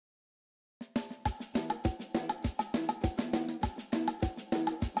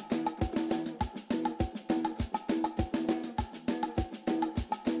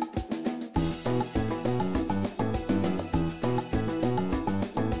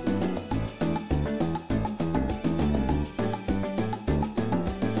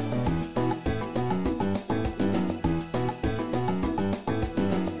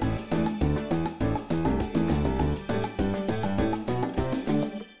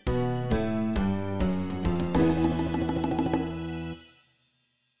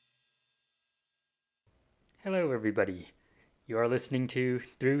everybody. You are listening to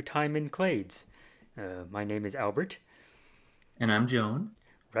Through Time and Clades. My name is Albert. And I'm Joan.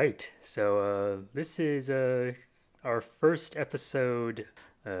 Right, this is our first episode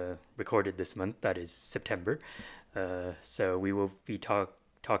recorded this month, that is September. So we will be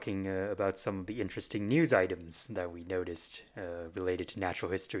talking about some of the interesting news items that we noticed related to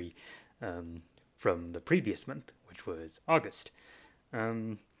natural history from the previous month, which was August.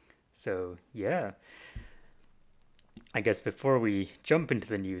 Um, yeah, I guess before we jump into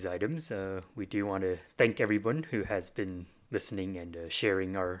the news items, we do want to thank everyone who has been listening and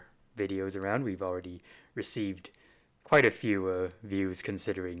sharing our videos around. We've already received quite a few views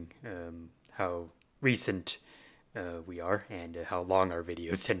considering how recent we are and how long our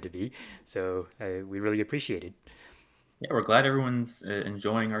videos tend to be. So we really appreciate it. Yeah, we're glad everyone's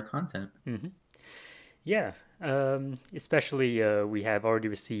enjoying our content. Hmm. Yeah, especially we have already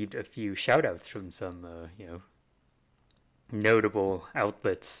received a few shout outs from some, notable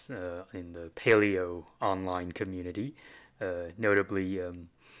outlets in the paleo online community, notably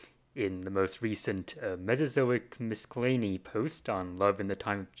in the most recent Mesozoic miscellany post on Love in the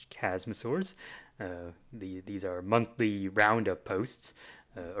Time of Chasmosaurs. These are monthly roundup posts,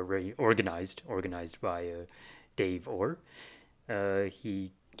 organized by Dave Orr.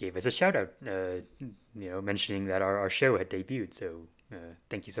 He gave us a shout out, mentioning that our show had debuted. So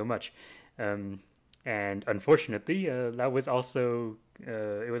thank you so much. Um, and unfortunately, that was also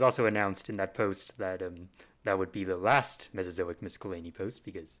it was also announced in that post that that would be the last Mesozoic miscellany post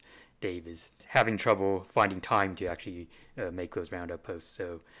because Dave is having trouble finding time to actually make those roundup posts.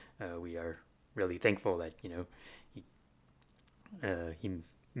 So we are really thankful that he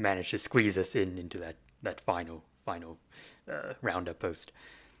managed to squeeze us into that final roundup post.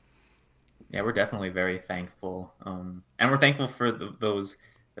 Yeah, we're definitely very thankful. And we're thankful for those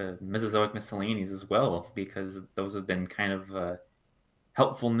Mesozoic miscellanies as well, because those have been kind of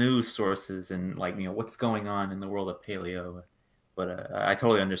helpful news sources and, like, what's going on in the world of paleo. But I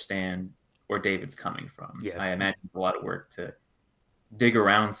totally understand where David's coming from. Yeah, I imagine it's a lot of work to dig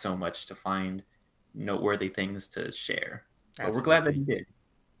around so much to find noteworthy things to share. But we're glad that absolutely. he did.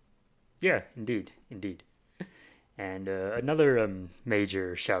 Yeah, indeed. And another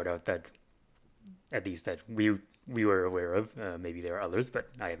major shout out that at least that we were aware of. Maybe there are others, but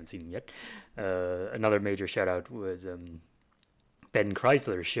I haven't seen them yet. Another major shout out was Ben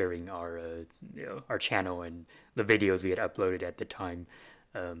Chrysler sharing our our channel and the videos we had uploaded at the time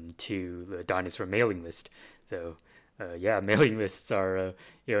to the dinosaur mailing list. So yeah, mailing lists are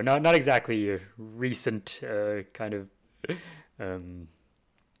not exactly a recent kind of um,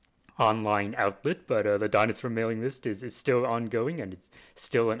 online outlet, but the dinosaur mailing list is still ongoing and it's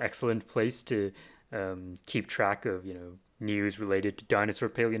still an excellent place to keep track of news related to dinosaur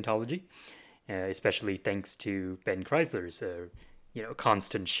paleontology, especially thanks to Ben Chrysler's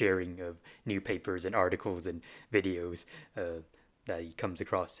constant sharing of new papers and articles and videos that he comes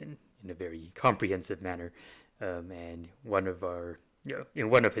across in a very comprehensive manner. And one of our in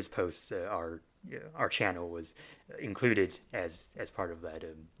one of his posts, our channel was included as part of that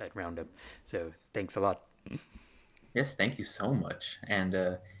roundup. So thanks a lot. Yes, thank you so much.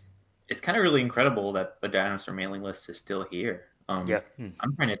 And it's kind of really incredible that the dinosaur mailing list is still here. Yeah.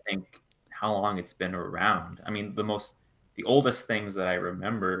 I'm trying to think how long it's been around. I mean, the oldest things that I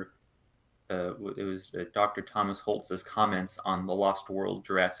remember, it was Dr. Thomas Holtz's comments on the Lost World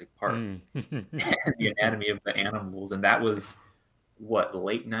Jurassic Park Mm. and the anatomy of the animals, and that was what, the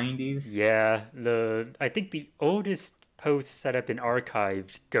late 90s? Yeah, the I think the oldest posts set up in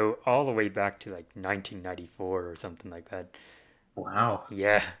archived go all the way back to like 1994 or something like that. Wow,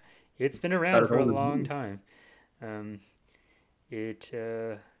 Yeah, it's been about around as for a old as long me. time. Um, it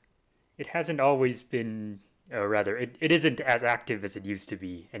it hasn't always been, or rather, it isn't as active as it used to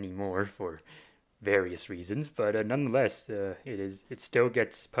be anymore for various reasons. But nonetheless, it still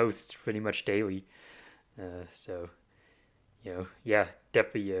gets posts pretty much daily. So yeah,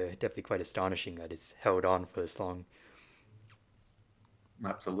 definitely quite astonishing that it's held on for this long.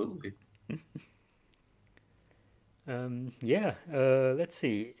 Absolutely. Yeah. Let's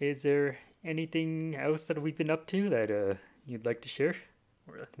see. Is there anything else that we've been up to that you'd like to share,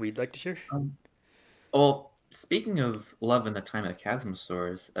 or that we'd like to share? Um, Well, speaking of Love in the Time of the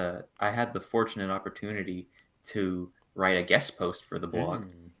Chasmosaurs, I had the fortunate opportunity to write a guest post for the blog.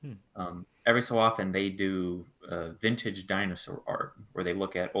 Hmm. Every so often, they do vintage dinosaur art where they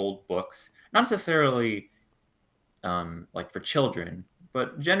look at old books, not necessarily like for children,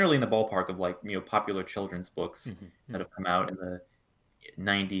 but generally in the ballpark of, like, popular children's books that have come out in the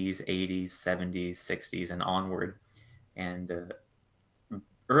 90s, 80s, 70s, 60s, and onward. And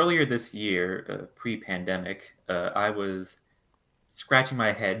earlier this year, pre-pandemic, I was scratching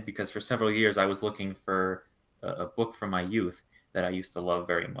my head because for several years I was looking for a book from my youth that I used to love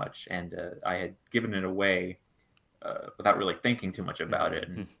very much, and I had given it away without really thinking too much about it.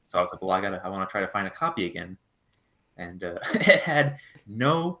 And so I was like, well, I want to try to find a copy again, and it had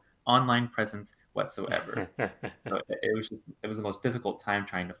no online presence whatsoever. So it was the most difficult time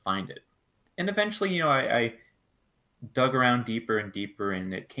trying to find it. And eventually, I dug around deeper and deeper,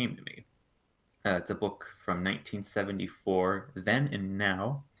 and it came to me. It's a book from 1974, Then and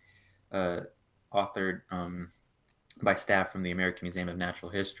Now, uh, authored by staff from the American Museum of Natural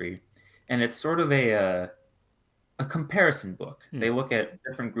History, and it's sort of a comparison book. They look at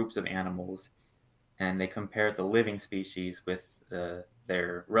different groups of animals, and they compare the living species with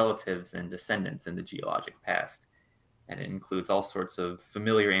their relatives and descendants in the geologic past. And it includes all sorts of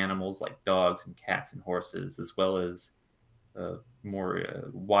familiar animals like dogs and cats and horses, as well as more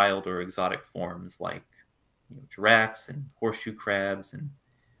wild or exotic forms like giraffes and horseshoe crabs. And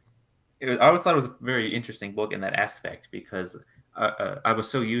I always thought it was a very interesting book in that aspect because I was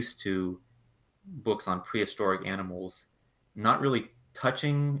so used to books on prehistoric animals not really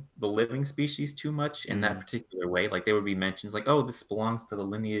touching the living species too much in that particular way. Like there would be mentions like, oh, this belongs to the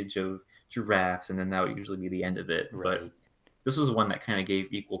lineage of giraffes, and then that would usually be the end of it. Right. But this was one that kind of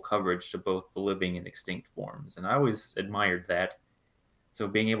gave equal coverage to both the living and extinct forms, and I always admired that. So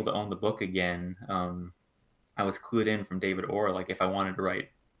being able to own the book again, I was clued in from David Orr, like if I wanted to write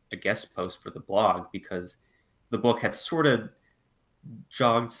a guest post for the blog, because the book had sort of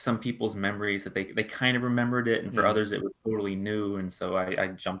jogged some people's memories that they kind of remembered it, and for others it was totally new, and so I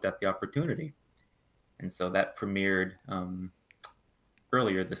jumped at the opportunity. And so that premiered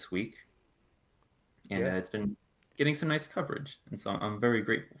earlier this week, and it's been getting some nice coverage, and so I'm very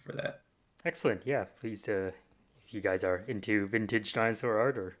grateful for that. Excellent. Yeah, please, if you guys are into vintage dinosaur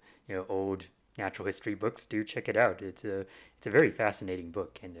art or old natural history books, do check it out. It's a very fascinating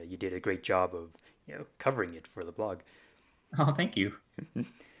book, and you did a great job of covering it for the blog. Oh, thank you.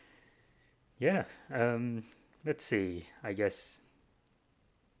 Yeah. Let's see. I guess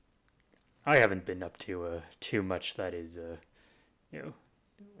I haven't been up to too much that is you know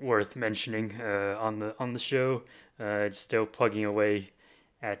worth mentioning on the show. Still plugging away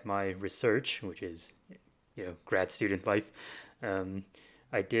at my research, which is grad student life. Um,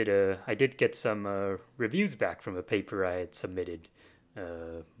 I did get some reviews back from a paper I had submitted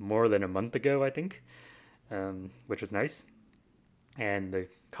more than a month ago, I think, which was nice. And the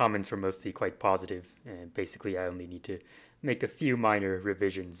comments were mostly quite positive. And basically, I only need to make a few minor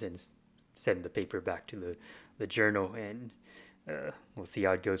revisions and send the paper back to the journal, and we'll see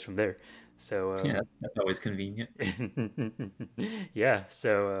how it goes from there. So Yeah, that's always convenient. yeah,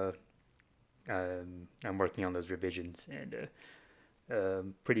 so I'm working on those revisions, and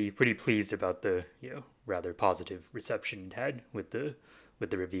pretty pleased about the rather positive reception it had with the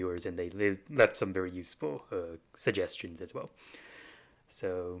reviewers, and they left some very useful suggestions as well.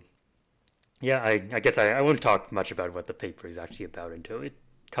 So yeah, I guess I won't talk much about what the paper is actually about until it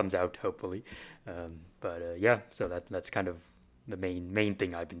comes out, hopefully. But yeah, so that's kind of the main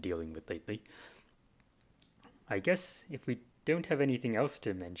thing I've been dealing with lately. I guess if we don't have anything else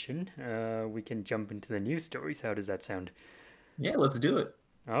to mention, we can jump into the news stories. How does that sound? Yeah, let's do it.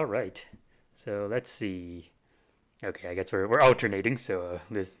 All right. So let's see. Okay, I guess we're alternating. So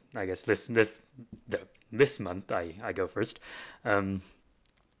I guess this month I go first. Um,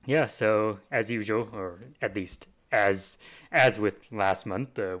 yeah. So as usual, or at least as with last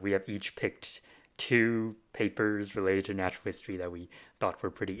month, we have each picked two papers related to natural history that we thought were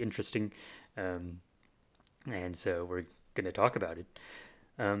pretty interesting, um, and so we're going to talk about it.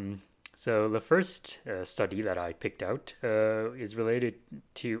 So the first study that I picked out is related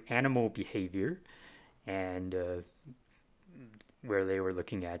to animal behavior, and where they were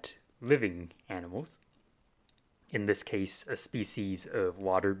looking at living animals. In this case, a species of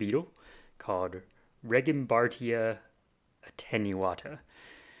water beetle called Regimbartia attenuata.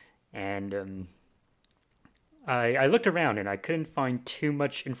 And I looked around and I couldn't find too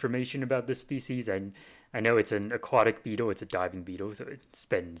much information about this species. I know it's an aquatic beetle, it's a diving beetle, so it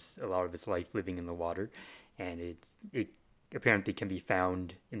spends a lot of its life living in the water. And it apparently can be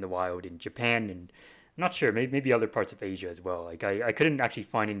found in the wild in Japan, and I'm not sure, maybe other parts of Asia as well. Like I couldn't actually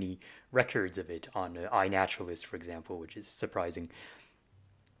find any records of it on iNaturalist, for example, which is surprising.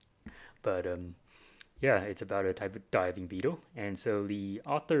 But yeah, it's about a type of diving beetle. And so the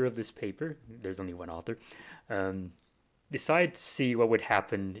author of this paper, there's only one author, decided to see what would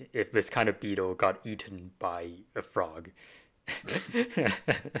happen if this kind of beetle got eaten by a frog.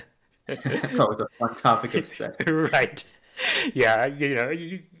 It's always a fun topic of study. Right. Yeah,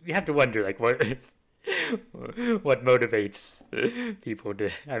 you have to wonder like what motivates people to.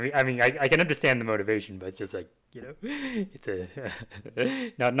 I can understand the motivation, but it's just like it's a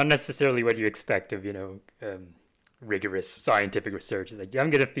not necessarily what you expect of rigorous scientific research. It's like I'm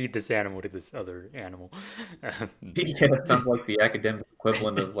gonna feed this animal to this other animal. Um, Yeah, it sounds like the academic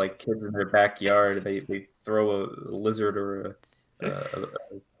equivalent of like kids in their backyard. They throw a lizard or a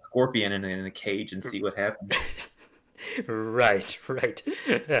scorpion in a cage and see what happens. Right, right.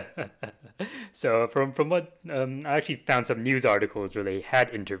 So from what I actually found some news articles where they had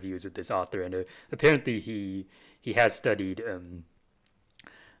interviews with this author, and apparently he has studied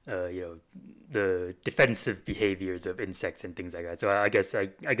you know the defensive behaviors of insects and things like that. So I guess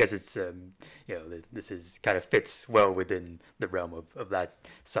it's this is kind of fits well within the realm of that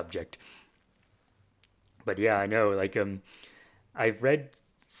subject. But yeah, I know like I've read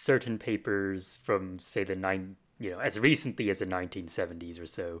certain papers from say the as recently as the 1970s or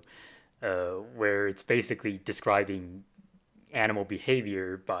so, where it's basically describing animal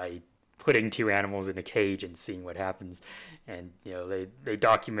behavior by putting two animals in a cage and seeing what happens. And they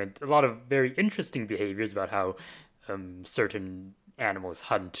document a lot of very interesting behaviors about how certain animals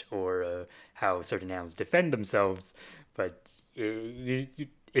hunt or how certain animals defend themselves. But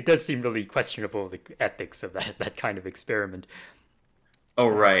it does seem really questionable the ethics of that kind of experiment. Oh, Uh,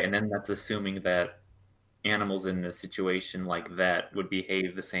 right, and then that's assuming that animals in a situation like that would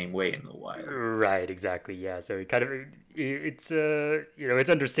behave the same way in the wild. Right, exactly. Yeah, so it kind of it's it's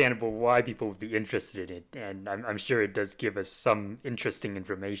understandable why people would be interested in it, and I'm sure it does give us some interesting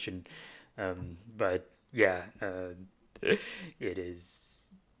information. But yeah, it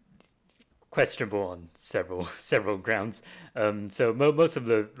is questionable on several several grounds. So most of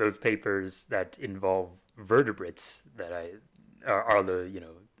the those papers that involve vertebrates that are the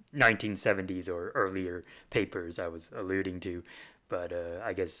 1970s or earlier papers I was alluding to, but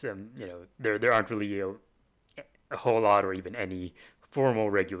I guess there aren't really a whole lot or even any formal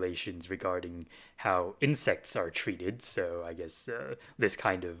regulations regarding how insects are treated. So I guess this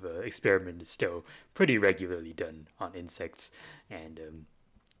kind of experiment is still pretty regularly done on insects, and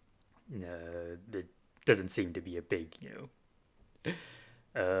there doesn't seem to be a big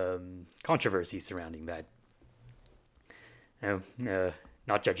controversy surrounding that. No,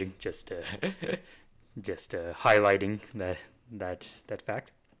 not judging, just just highlighting that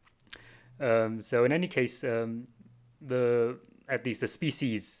fact. So in any case, the at least the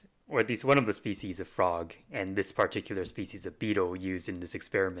species, or at least one of the species of frog, and this particular species of beetle used in this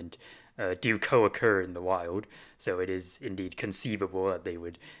experiment, do co-occur in the wild. So it is indeed conceivable that they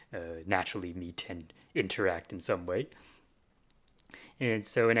would naturally meet and interact in some way. And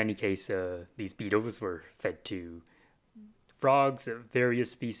so in any case, these beetles were fed to frogs of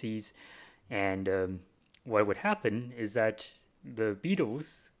various species, and what would happen is that the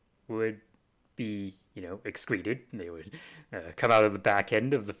beetles would be, excreted. They would come out of the back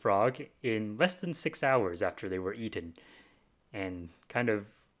end of the frog in less than 6 hours after they were eaten, and kind of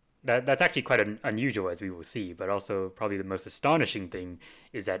that's actually quite unusual, as we will see. But also, probably the most astonishing thing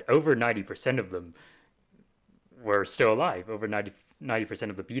is that over 90% of them were still alive. Over 90%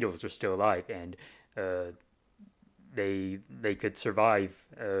 of the beetles were still alive, and uh, they could survive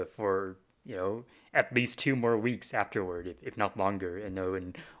for at least 2 more weeks afterward, if not longer. And though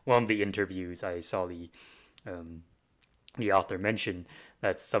in one of the interviews I saw um, the author mention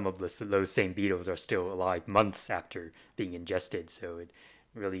that some of those same beetles are still alive months after being ingested. So it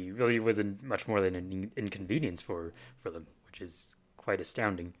really wasn't much more than an inconvenience for them, which is quite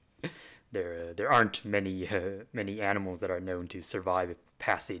astounding. There aren't many animals that are known to survive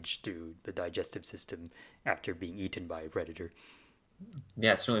passage through the digestive system after being eaten by a predator.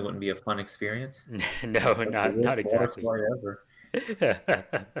 Yeah, it certainly wouldn't be a fun experience. No, That's the not worst water exactly. supply ever.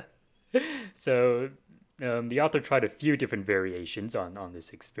 So the author tried a few different variations on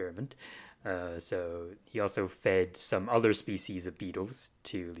this experiment. So he also fed some other species of beetles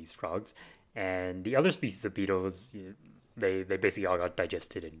to these frogs, and the other species of beetles, they basically all got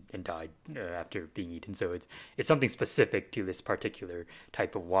digested and died after being eaten. So it's something specific to this particular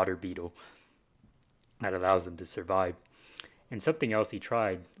type of water beetle that allows them to survive. And something else he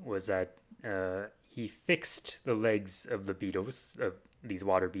tried was that he fixed the legs of the beetles, of these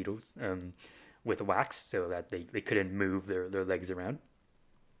water beetles, with wax so that they couldn't move their legs around.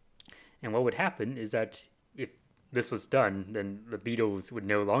 And what would happen is that if this was done, then the beetles would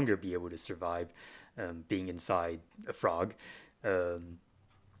no longer be able to survive being inside a frog. Um,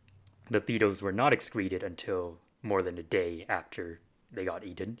 the beetles were not excreted until more than a day after they got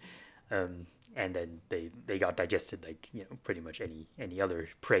eaten. And then they got digested like pretty much any other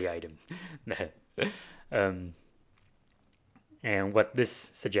prey item. um, And what this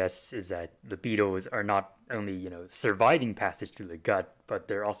suggests is that the beetles are not only, surviving passage through the gut, but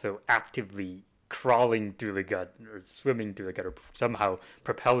they're also actively crawling through the gut or swimming through the gut or somehow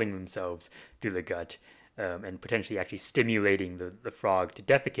propelling themselves through the gut, and potentially actually stimulating the frog to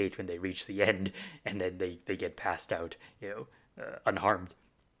defecate when they reach the end, and then they get passed out, unharmed.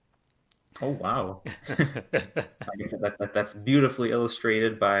 Oh wow! Like I said, that's beautifully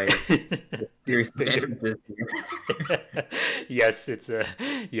illustrated by the This series of video. images here. Yes, it's a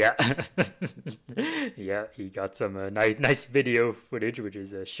yeah, yeah. He got some nice video footage, which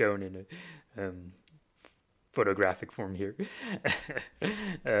is shown in a photographic form here.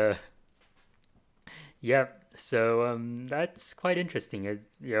 uh, yeah, so that's quite interesting.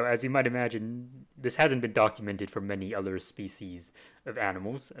 As you might imagine, this hasn't been documented for many other species of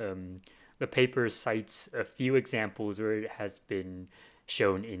animals. The paper cites a few examples where it has been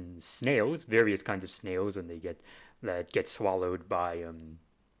shown in snails, various kinds of snails, when they get swallowed by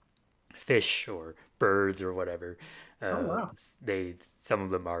fish or birds or whatever. Oh Uh, wow! they some of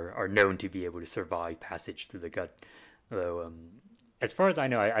them are known to be able to survive passage through the gut, though as far as I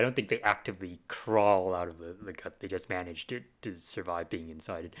know, I don't think they actively crawl out of the gut. They just manage to survive being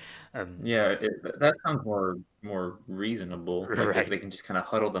inside it. Yeah, that sounds more reasonable. Like they Right. they can just kind of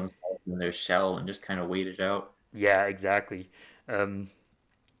huddle themselves in their shell and just kind of wait it out. Yeah, exactly. Um,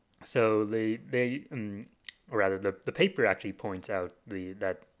 so or rather, the paper actually points out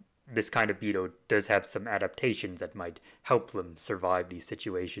that this kind of beetle does have some adaptations that might help them survive these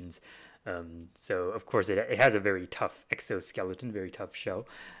situations. So of course it has a very tough exoskeleton, very tough shell,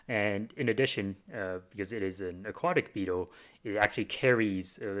 and in addition, because it is an aquatic beetle, it actually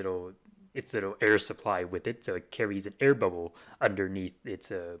carries its little air supply with it, so it carries an air bubble underneath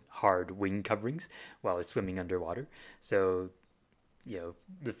its hard wing coverings while it's swimming underwater. So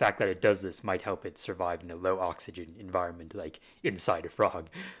the fact that it does this might help it survive in a low oxygen environment, like inside a frog.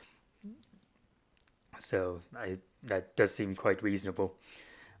 So that does seem quite reasonable.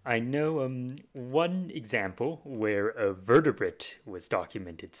 I know one example where a vertebrate was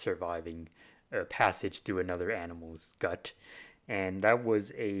documented surviving a passage through another animal's gut, and that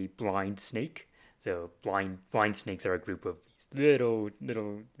was a blind snake. So blind snakes are a group of these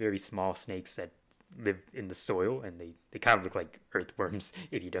little very small snakes that live in the soil, and they kind of look like earthworms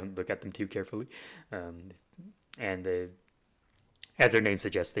if you don't look at them too carefully. Um, and as their name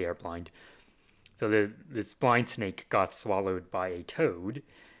suggests, they are blind. So this blind snake got swallowed by a toad,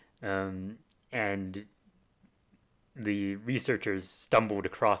 um, and the researchers stumbled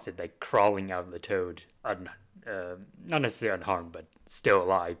across it, like crawling out of the toad, not necessarily unharmed, but still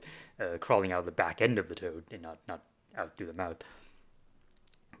alive, crawling out of the back end of the toad and not out through the mouth.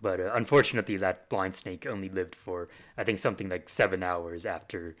 But unfortunately, that blind snake only lived for, I think, something like 7 hours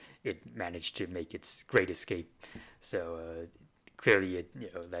after it managed to make its great escape. So clearly,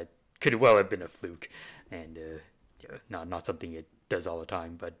 that could well have been a fluke, and not something it does all the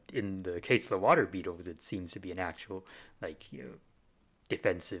time. But in the case of the water beetles, it seems to be an actual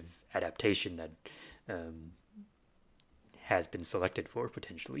defensive adaptation that um, has been selected for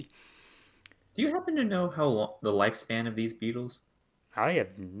potentially. Do you happen to know how long the lifespan of these beetles? I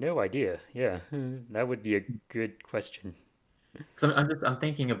have no idea. Yeah, that would be a good question. Because I'm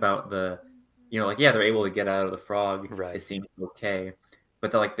thinking about like yeah, they're able to get out of the frog. It Right. seems okay,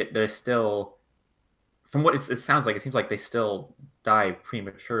 but they're still, from what it sounds like, it seems like they still die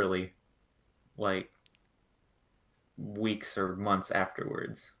prematurely, like weeks or months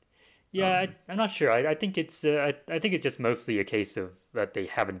afterwards. Yeah, I'm not sure. I think I think it's just mostly a case of that they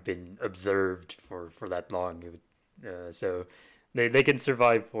haven't been observed for that long. So they can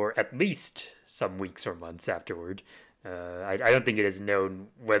survive for at least some weeks or months afterward. I don't think it is known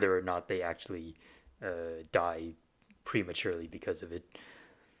whether or not they actually die prematurely because of it.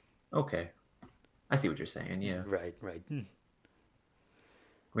 Okay, I see what you're saying. Yeah, Right, right.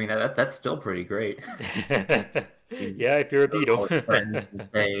 I mean that's still pretty great. You Yeah, if you're a go to beetle. all his friends and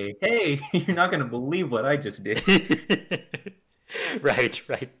say, "Hey, you're not gonna believe what I just did." Right,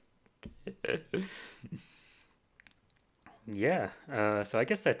 right. Yeah, so I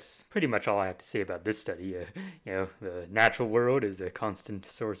guess that's pretty much all I have to say about this study. The natural world is a constant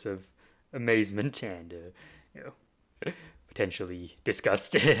source of amazement and, potentially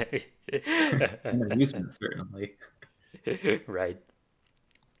disgust. An amusement, certainly. Right.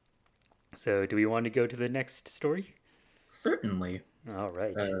 So, do we want to go to the next story? Certainly. All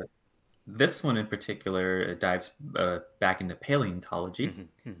right. Uh, this one in particular dives back into paleontology.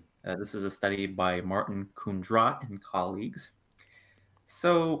 Mm-hmm. This is a study by Martin Kundrat and colleagues.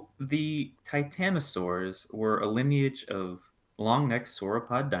 So, the titanosaurs were a lineage of long necked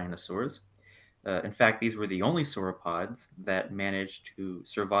sauropod dinosaurs. In fact, these were the only sauropods that managed to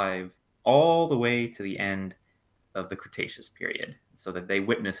survive all the way to the end of the Cretaceous period, so that they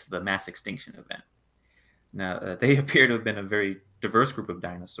witnessed the mass extinction event. Now, they appear to have been a very diverse group of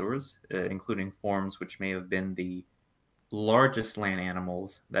dinosaurs, including forms which may have been the largest land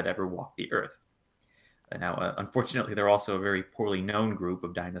animals that ever walked the Earth. Now, unfortunately, they're also a very poorly known group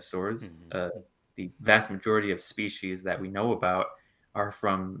of dinosaurs. The vast majority of species that we know about are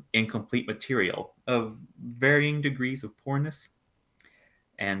from incomplete material of varying degrees of poorness.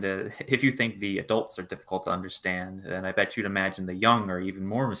 And if you think the adults are difficult to understand, then I bet you'd imagine the young are even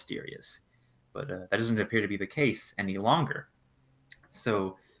more mysterious. But that doesn't appear to be the case any longer.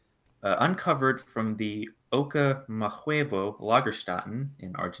 So, uncovered from the Oca Mahuevo Lagerstätten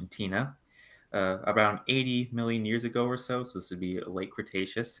in Argentina, around 80 million years ago or so this would be late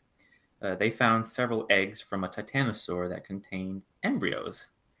Cretaceous, they found several eggs from a titanosaur that contained embryos.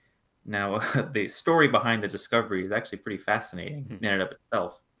 Now, the story behind the discovery is actually pretty fascinating in and of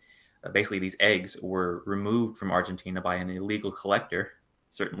itself. Basically, these eggs were removed from Argentina by an illegal collector,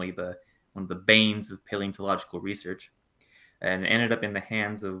 certainly one of the banes of paleontological research, and ended up in the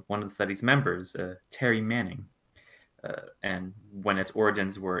hands of one of the study's members, Terry Manning. And when its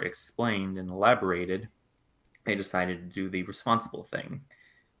origins were explained and elaborated, they decided to do the responsible thing.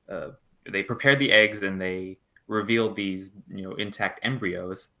 They prepared the eggs and they revealed these, intact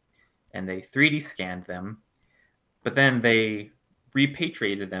embryos, and they 3D scanned them, but then they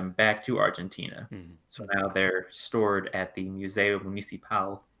repatriated them back to Argentina. So now they're stored at the Museo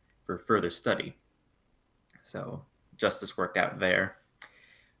Municipal for further study. So justice worked out there.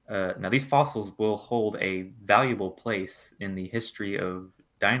 Now, these fossils will hold a valuable place in the history of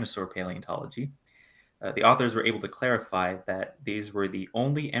dinosaur paleontology. The authors were able to clarify that these were the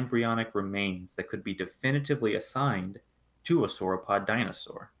only embryonic remains that could be definitively assigned to a sauropod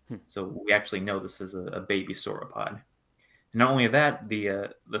dinosaur. So we actually know this is a baby sauropod. Not only that,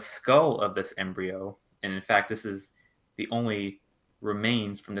 the skull of this embryo, and in fact, this is the only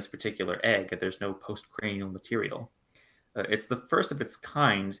remains from this particular egg. There's no postcranial material. It's the first of its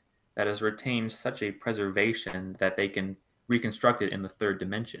kind that has retained such a preservation that they can reconstruct it in the third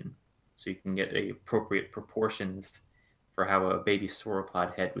dimension. So you can get appropriate proportions for how a baby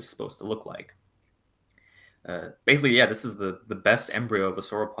sauropod head was supposed to look like. Basically, yeah, this is the best embryo of a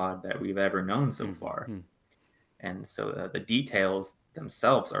sauropod that we've ever known so far. And so the details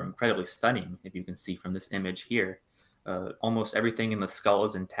themselves are incredibly stunning, if you can see from this image here. Almost everything in the skull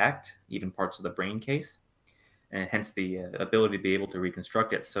is intact, even parts of the brain case, and hence the ability to be able to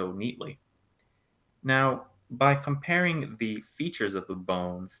reconstruct it so neatly. Now, by comparing the features of the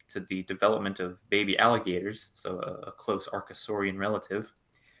bones to the development of baby alligators, so a close archosaurian relative,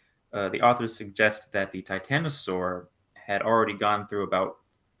 the authors suggest that the titanosaur had already gone through about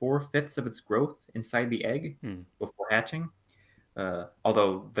 4/5 of its growth inside the egg before hatching,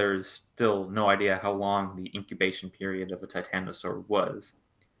 although there's still no idea how long the incubation period of a titanosaur was.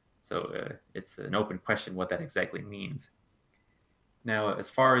 So it's an open question what that exactly means. Now, as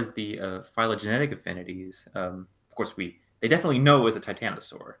far as the phylogenetic affinities, of course, they definitely know it's a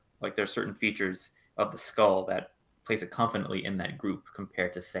titanosaur. Like, there are certain features of the skull that place it confidently in that group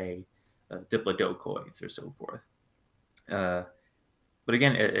compared to, say, diplodocoids or so forth. But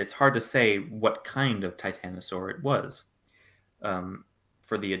again, it's hard to say what kind of titanosaur it was.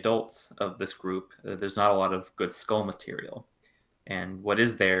 For the adults of this group, there's not a lot of good skull material. And what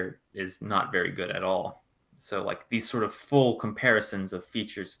is there is not very good at all. So, like, these sort of full comparisons of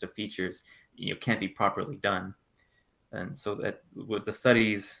features to features, can't be properly done. And so that with the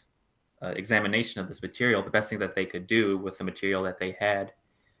study's examination of this material, the best thing that they could do with the material that they had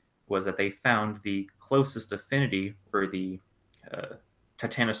was that they found the closest affinity for the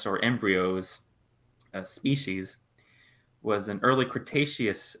titanosaur embryos species was an early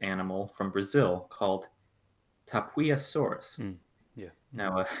Cretaceous animal from Brazil called Tapuiasaurus.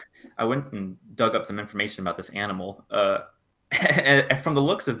 Now, I went and dug up some information about this animal. And from the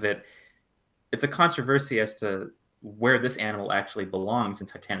looks of it, it's a controversy as to where this animal actually belongs in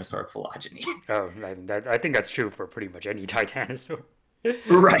titanosaur phylogeny. Oh, I think that's true for pretty much any titanosaur.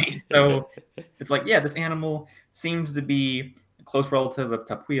 Right. So it's like, yeah, this animal seems to be a close relative of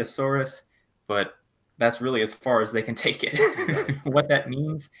Tapuiasaurus, but that's really as far as they can take it. Right. What that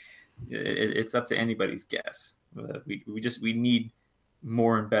means, it's up to anybody's guess. We need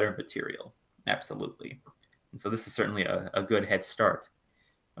more and better material, absolutely. And so this is certainly a good head start.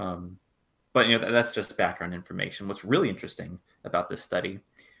 But that's just background information. What's really interesting about this study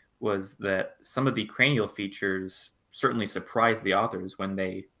was that some of the cranial features certainly surprised the authors when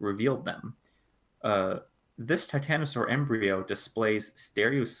they revealed them. This titanosaur embryo displays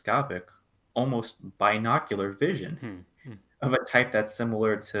stereoscopic almost binocular vision Hmm. Hmm. of a type that's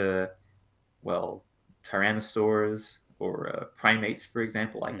similar to, well, tyrannosaurs or primates, for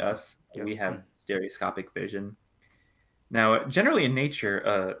example, like Hmm. us. Yep. We Hmm. have stereoscopic vision. Now, generally in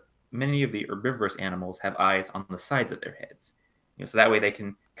nature, many of the herbivorous animals have eyes on the sides of their heads. So that way they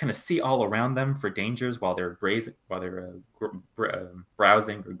can kind of see all around them for dangers while they're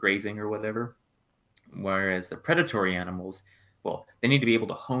browsing or grazing or whatever. Whereas the predatory animals, well, they need to be able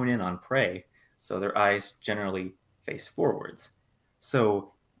to hone in on prey, so their eyes generally face forwards.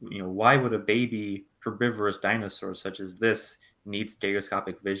 So, why would a baby herbivorous dinosaur such as this need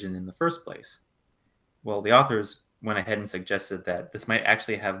stereoscopic vision in the first place? Well, the authors went ahead and suggested that this might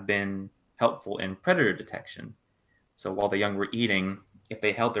actually have been helpful in predator detection. So while the young were eating, if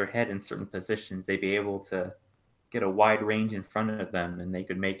they held their head in certain positions, they'd be able to get a wide range in front of them, and they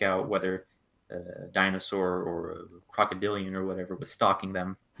could make out whether a dinosaur or a crocodilian or whatever was stalking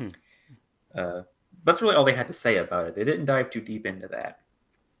them. Hmm. Uh, that's really all they had to say about it. They didn't dive too deep into that.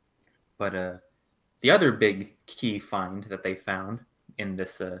 But the other big key find that they found in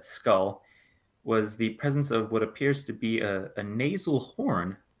this skull was the presence of what appears to be a nasal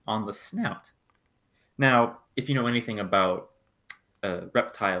horn on the snout. Now, if you know anything about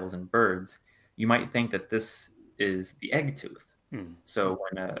reptiles and birds, you might think that this is the egg tooth. Hmm. Hmm. So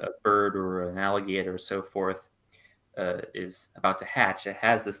when a bird or an alligator or so forth is about to hatch, it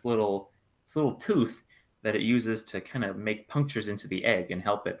has this little tooth that it uses to kind of make punctures into the egg and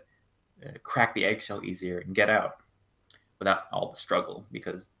help it crack the eggshell easier and get out without all the struggle,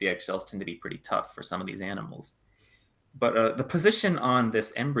 because the eggshells tend to be pretty tough for some of these animals. But the position on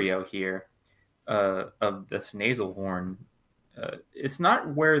this embryo here of this nasal horn, it's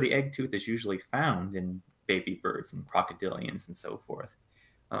not where the egg tooth is usually found in baby birds and crocodilians and so forth.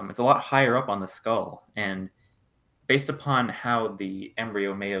 It's a lot higher up on the skull, and based upon how the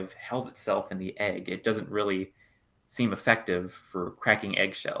embryo may have held itself in the egg, it doesn't really seem effective for cracking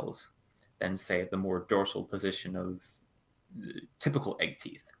eggshells than, say, the more dorsal position of typical egg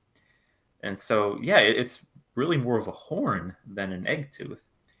teeth. And so, yeah, it's really more of a horn than an egg tooth.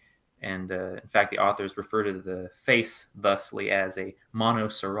 And in fact, the authors refer to the face thusly as a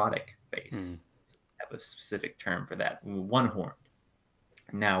monocerotic face. Hmm. Have a specific term for that, one horned.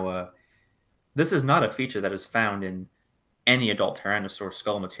 Now, this is not a feature that is found in any adult tyrannosaur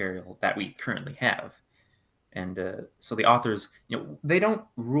skull material that we currently have. And so the authors, they don't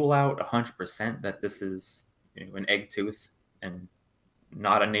rule out 100% that this is an egg tooth and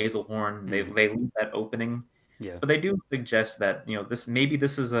not a nasal horn. They, Hmm. they leave that opening, Yeah. but they do suggest that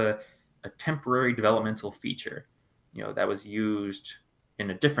this is a temporary developmental feature, that was used in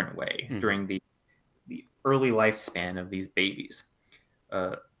a different way Hmm. during the early lifespan of these babies.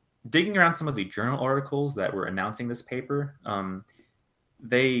 Uh, Digging around some of the journal articles that were announcing this paper,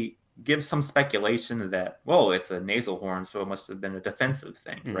 they give some speculation that, well, it's a nasal horn, so it must have been a defensive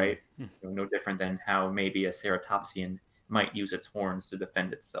thing, Hmm. right? No different than how maybe a ceratopsian might use its horns to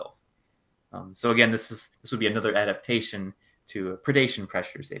defend itself. So again, this would be another adaptation to predation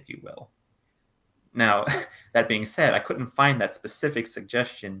pressures, if you will. Now, that being said, I couldn't find that specific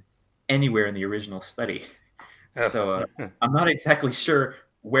suggestion anywhere in the original study. Oh. So I'm not exactly sure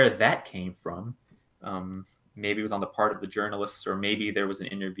where that came from. Maybe it was on the part of the journalists, or maybe there was an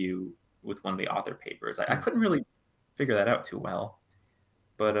interview with one of the author papers. I Hmm. couldn't really figure that out too well.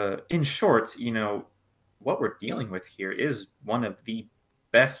 But in short, what we're dealing with here is one of the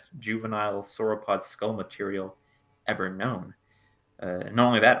best juvenile sauropod skull material ever known. Not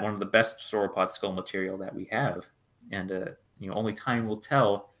only that, one of the best sauropod skull material that we have. And only time will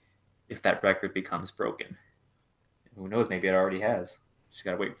tell if that record becomes broken. Who knows? Maybe it already has. Just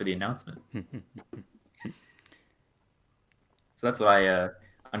gotta wait for the announcement. So that's what I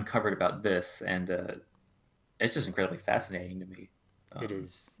uncovered about this, and it's just incredibly fascinating to me. It Um,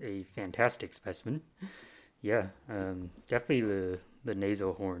 is a fantastic specimen. Yeah, definitely the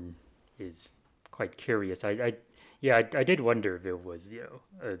nasal horn is quite curious. Yeah, I did wonder if it was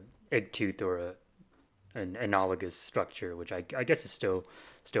a egg tooth or an analogous structure, which I guess is still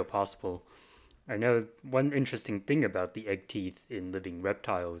possible. I know one interesting thing about the egg teeth in living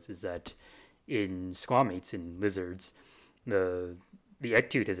reptiles is that in squamates in lizards, the the egg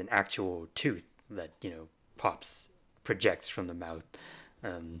tooth is an actual tooth that pops projects from the mouth,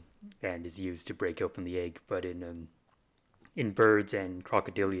 um, and is used to break open the egg. But in birds and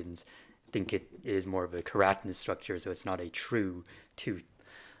crocodilians, I think it is more of a keratinous structure, so it's not a true tooth.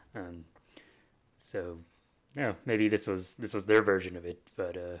 Um, so yeah, maybe this was their version of it,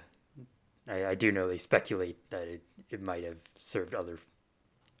 but I do know they speculate that it might have served other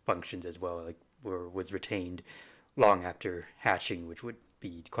functions as well, like or was retained long after hatching, which would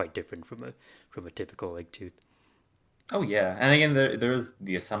be quite different from a typical egg tooth. Oh yeah, and again, there is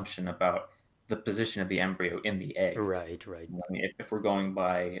the assumption about the position of the embryo in the egg. Right, right. I mean, if we're going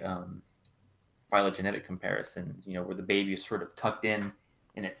by phylogenetic comparisons, where the baby is sort of tucked in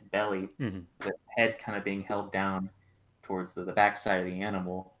its belly, Hmm. the head kind of being held down towards the backside of the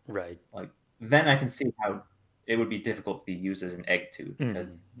animal, Right. like then I can see how it would be difficult to be used as an egg tooth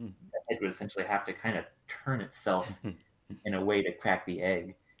because Hmm. the head would essentially have to kind of turn itself in a way to crack the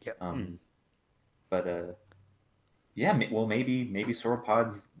egg. Yeah. Um, but yeah, well, maybe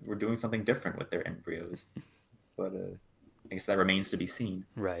sauropods were doing something different with their embryos, but I guess that remains to be seen.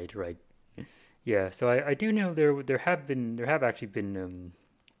 Right, right. Yeah, so I do know there have actually been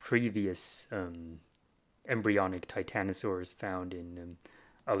previous embryonic titanosaurs found in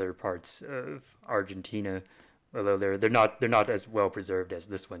other parts of Argentina, although they're not as well preserved as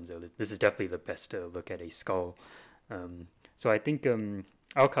this one. So this is definitely the best look at a skull. So I think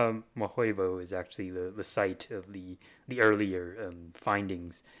Alcamahuevo is actually the site of the earlier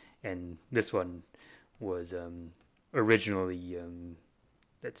findings, and this one was originally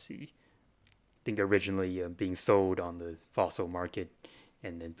let's see, I think originally being sold on the fossil market,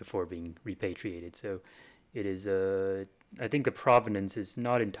 and then before being repatriated. So it is I think the provenance is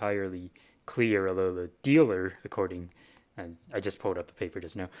not entirely clear, although the dealer, according, and I just pulled up the paper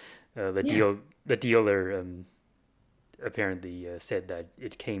just now, Yeah, the dealer apparently said that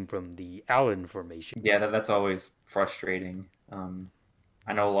it came from the Allen Formation. yeah, that's always frustrating.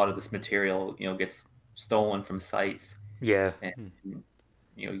 I know a lot of this material, gets stolen from sites Yeah, and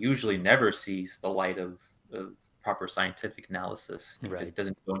usually never sees the light of proper scientific analysis because right, it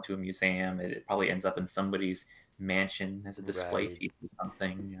doesn't go into a museum. It probably ends up in somebody's mansion as a display right. piece or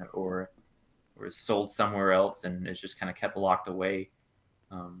something, or is sold somewhere else and is just kind of kept locked away.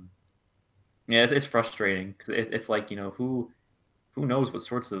 Um, yeah, it's frustrating because it's like who knows what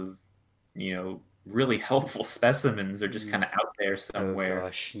sorts of really helpful specimens are just kind of out there Oh somewhere.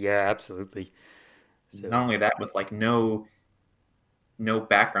 gosh, yeah, absolutely. So, Not only that, with like no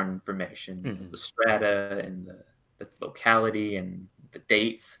background information, mhm, the strata and the locality and the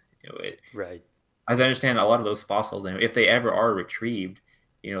dates. right, As I understand, a lot of those fossils, if they ever are retrieved,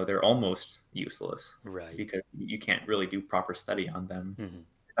 they're almost useless right, because you can't really do proper study on them. mhm,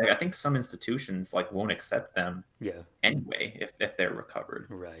 I think some institutions like won't accept them yeah, anyway if they're recovered.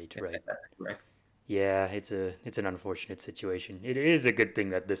 right, If right. that's correct. Yeah, it's an unfortunate situation. It is a good thing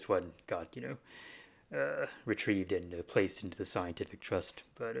that this one got retrieved and placed into the scientific trust.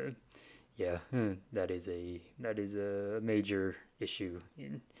 But yeah, that is a major issue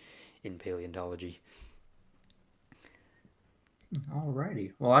in paleontology.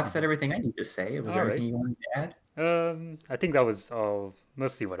 Alrighty. Well, I've said Mhm. everything I need to say. Was All there right. anything you wanted to add? I think that was all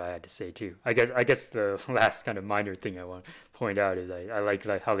mostly what I had to say too. I guess the last kind of minor thing I want to point out is I like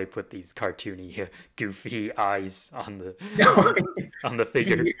how they put these cartoony, goofy eyes on the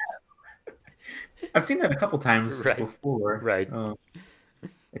figure. I've seen that a couple times Right, before. right,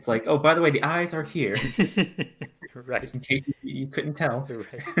 It's like, oh, by the way, the eyes are here, just right, in case you couldn't tell.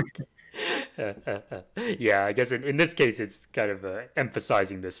 right. Yeah, I guess in this case it's kind of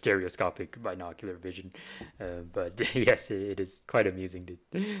emphasizing the stereoscopic binocular vision, but yes, it is quite amusing to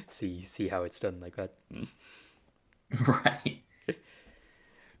see how it's done like that. Right.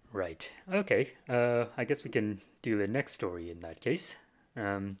 Right. Okay. I guess we can do the next story in that case.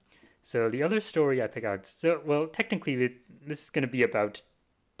 Um, so the other story I pick out. So well, technically this is going to be about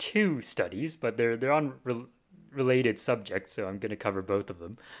two studies, but they're on related subjects, so I'm going to cover both of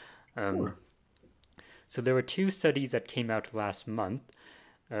them. Um, Sure. so there were two studies that came out last month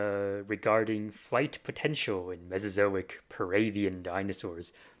regarding flight potential in Mesozoic paravian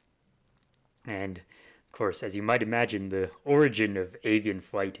dinosaurs. And of course, as you might imagine, the origin of avian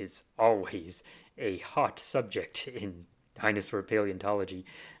flight is always a hot subject in dinosaur paleontology,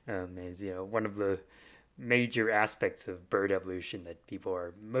 as one of the major aspects of bird evolution that people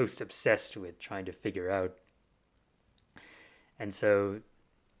are most obsessed with trying to figure out. And so,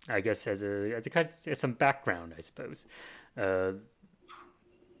 I guess as a kind of, as some background, I suppose, uh,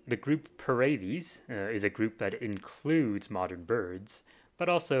 the group Paraves is a group that includes modern birds, but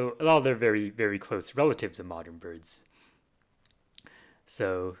also a lot of their very close relatives of modern birds.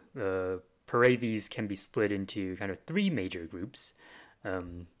 So Paraves can be split into kind of three major groups.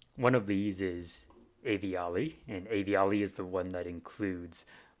 One of these is Aviali, and Aviali is the one that includes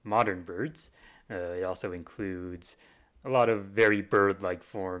modern birds. It also includes a lot of very bird-like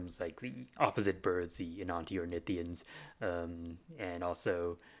forms, like the opposite birds, the Enantiornithians, and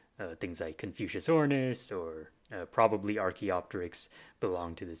also things like Confuciusornis or probably Archaeopteryx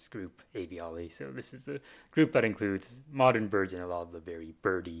belong to this group Aviale. So this is the group that includes modern birds and a lot of the very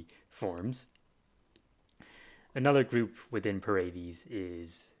birdy forms. Another group within Paravies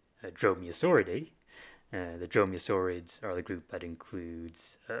is Dromaeosauridae. The Dromaeosaurids are the group that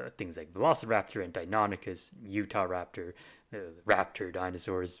includes things like Velociraptor and Deinonychus, Utahraptor, raptor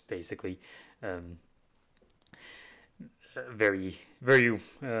dinosaurs, basically. Very, very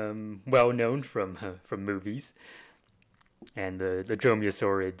well known from movies. And the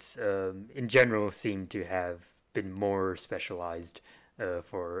Dromaeosaurids, in general, seem to have been more specialized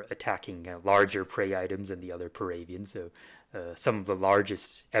for attacking larger prey items than the other paravians. So some of the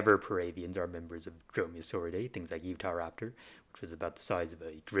largest ever paravians are members of Dromaeosauridae, things like Utahraptor, which was about the size of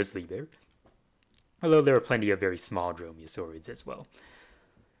a grizzly bear. Although there are plenty of very small Dromaeosaurids as well.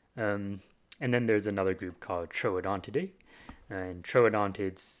 And then there's another group called Troodontidae, and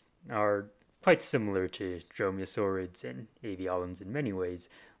Troodontids are quite similar to Dromaeosaurids and Avialans in many ways,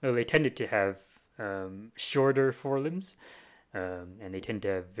 though they tended to have shorter forelimbs, and they tend to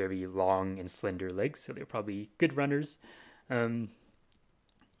have very long and slender legs, so they're probably good runners. And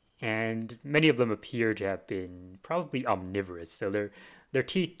many of them appear to have been probably omnivorous, so their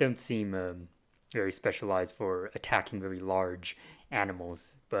teeth don't seem very specialized for attacking very large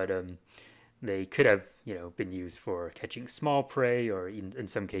animals, but they could have, been used for catching small prey, or in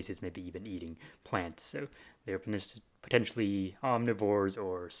some cases maybe even eating plants. So they're potentially omnivores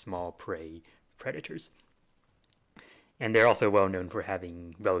or small prey predators. And they're also well known for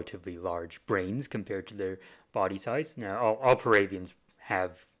having relatively large brains compared to their body size. Now, all paravians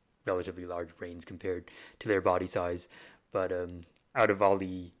have relatively large brains compared to their body size, but out of all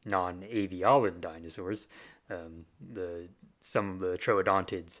the non-avialan dinosaurs, some of the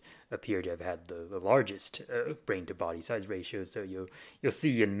Troodontids appear to have had the largest brain to body size ratios. So you'll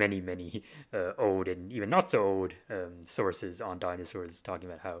see in many old and even not so old sources on dinosaurs talking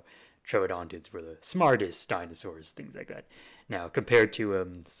about how Troodontids were the smartest dinosaurs, things like that. Now, compared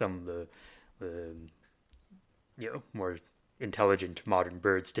to some of the more intelligent modern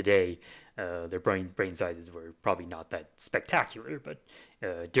birds today, their brain sizes were probably not that spectacular, but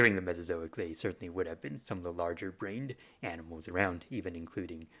during the Mesozoic, they certainly would have been some of the larger brained animals around, even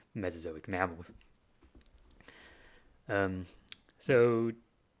including Mesozoic mammals. So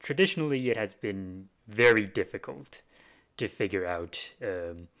traditionally, it has been very difficult to figure out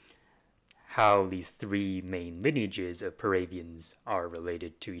how these three main lineages of paravians are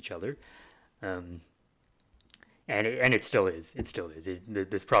related to each other. And it still is. It still is.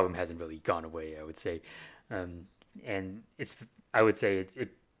 This problem hasn't really gone away, I would say. And I would say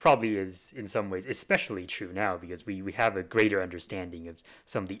it probably is in some ways especially true now, because we have a greater understanding of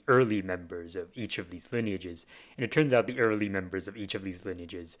some of the early members of each of these lineages. And it turns out the early members of each of these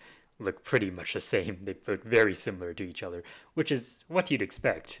lineages look pretty much the same. They look very similar to each other, which is what you'd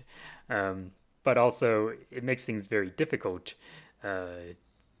expect. But also, it makes things very difficult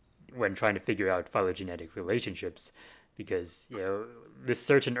when trying to figure out phylogenetic relationships, because this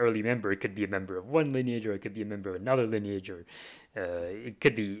certain early member could be a member of one lineage, or it could be a member of another lineage, or it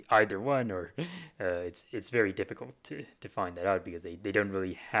could be either one, or it's very difficult to find that out, because they don't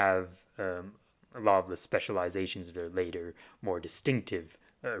really have a lot of the specializations of their later, more distinctive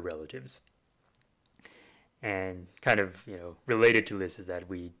relatives. And kind of related to this is that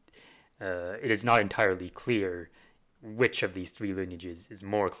it is not entirely clear which of these three lineages is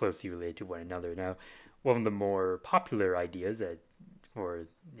more closely related to one another. Now, one of the more popular ideas that for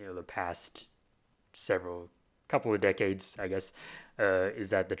the past couple of decades, I guess, is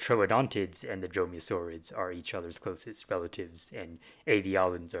that the Troodontids and the Dromaeosaurids are each other's closest relatives, and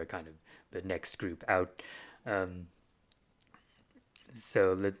Avialans are kind of the next group out.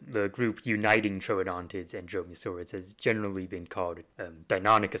 So the group uniting Troodontids and Dromaeosaurids has generally been called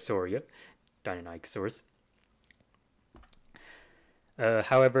Deinonychosauria, Deinonychosaurs.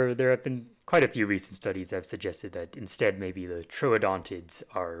 However, there have been quite a few recent studies that have suggested that instead maybe the Troodontids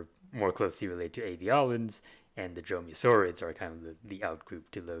are more closely related to Avialans, and the Dromaeosaurids are kind of the outgroup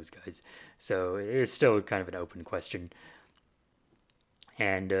to those guys. So it is still kind of an open question.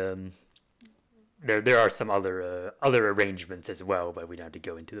 And there are some other arrangements as well, but we don't have to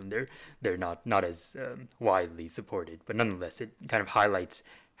go into them. They're not as widely supported, but nonetheless, it kind of highlights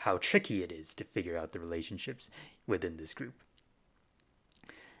how tricky it is to figure out the relationships within this group.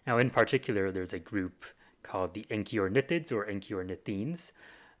 Now, in particular, there's a group called the Enchiornithids or Enchiornithines,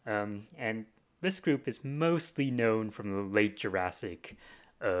 and this group is mostly known from the late Jurassic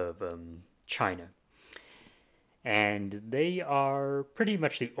of China. And they are pretty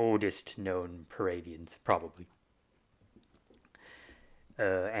much the oldest known paravians, probably.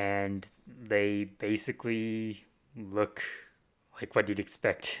 and they basically look like what you'd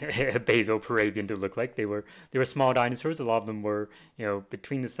expect a basal paravian to look like. They were small dinosaurs. A lot of them were,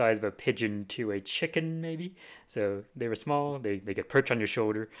 between the size of a pigeon to a chicken, maybe. So they were small. They could perch on your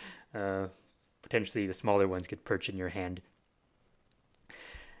shoulder. Potentially, the smaller ones could perch in your hand.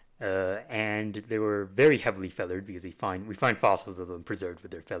 And they were very heavily feathered because we find fossils of them preserved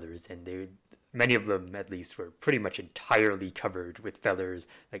with their feathers, and many of them at least were pretty much entirely covered with feathers.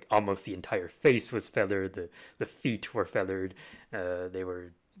 Like almost the entire face was feathered. The feet were feathered. They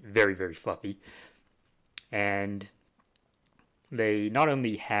were very, very fluffy, and they not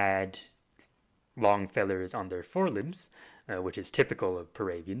only had long feathers on their forelimbs, which is typical of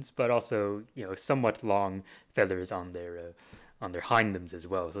paravians, but also somewhat long feathers on their hind limbs as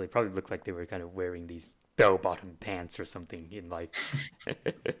well. So they probably looked like they were kind of wearing these bell-bottom pants or something in life.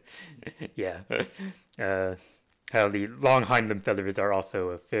 Yeah. Uh, how the long hind limb feathers are also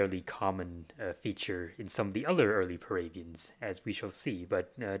a fairly common feature in some of the other early paravians, as we shall see,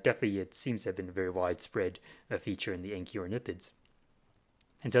 but definitely it seems to have been a very widespread feature in the Enchiornithids.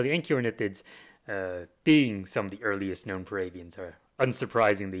 And so the Enchiornithids, being some of the earliest known paravians, are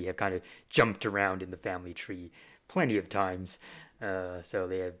unsurprisingly have kind of jumped around in the family tree plenty of times. So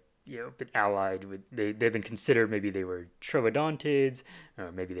they have been allied with, they've been considered, maybe they were troodontids,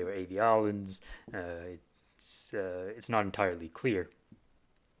 or maybe they were avialans. It's not entirely clear.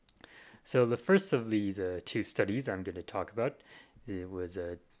 So the first of these two studies I'm going to talk about, it was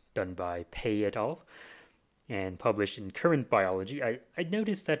done by Pei et al. And published in Current Biology. I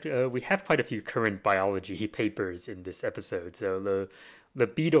noticed that we have quite a few current biology papers in this episode. So the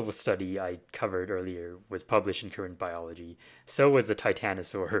beetle study I covered earlier was published in Current Biology. So was the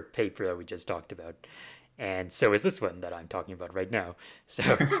titanosaur paper that we just talked about. And so is this one that I'm talking about right now. So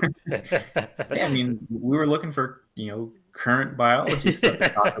Yeah, I mean, we were looking for, current biology stuff to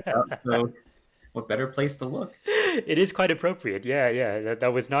talk about. So what better place to look? It is quite appropriate. Yeah.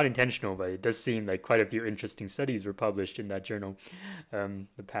 That was not intentional, but it does seem like quite a few interesting studies were published in that journal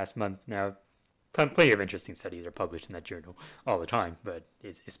the past month. Now, plenty of interesting studies are published in that journal all the time, but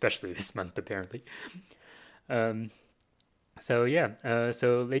especially this month, apparently. So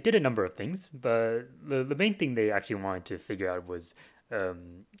they did a number of things, but the main thing they actually wanted to figure out was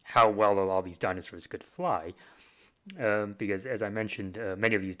how well all these dinosaurs could fly. Because, as I mentioned,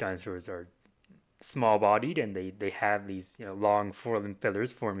 many of these dinosaurs are small-bodied, and they have these long forelimb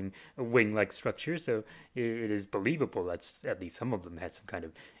feathers forming a wing-like structure. So it is believable that at least some of them had some kind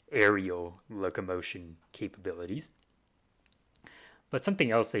of aerial locomotion capabilities. But something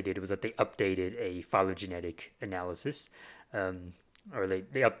else they did was that they updated a phylogenetic analysis, or they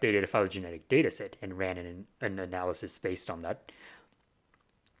updated a phylogenetic data set and ran an analysis based on that.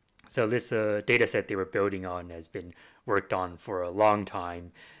 So this data set they were building on has been worked on for a long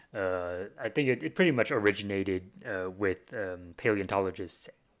time. I think it pretty much originated with paleontologists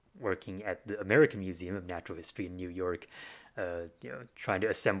working at the American Museum of Natural History in New York, trying to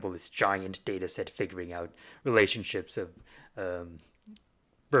assemble this giant data set, figuring out relationships of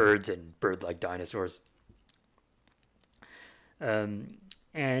birds and bird-like dinosaurs.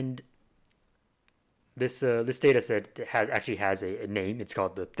 And this data set actually has a name. It's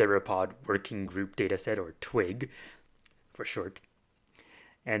called the Theropod Working Group Dataset, or TWIG for short.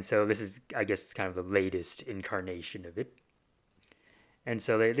 And so this is, I guess, kind of the latest incarnation of it. And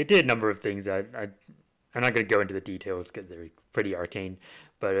so they did a number of things. I'm not going to go into the details because they're pretty arcane,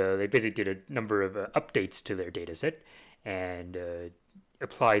 but they basically did a number of updates to their dataset and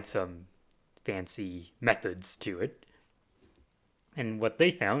applied some fancy methods to it. And what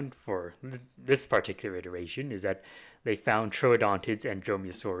they found for this particular iteration is that they found troodontids and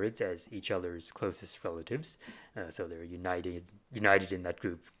dromaeosaurids as each other's closest relatives. So they're united in that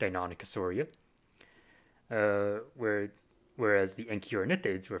group, Deinonychosauria. Whereas the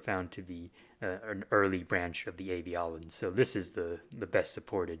Enchiornithids were found to be an early branch of the avialans. So this is the best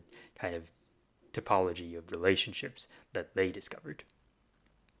supported kind of topology of relationships that they discovered.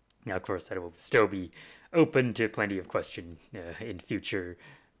 Now, of course, that will still be open to plenty of question in future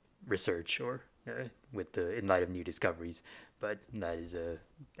research or in light of new discoveries, but that is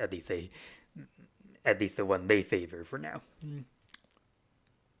at least the one they favor for now.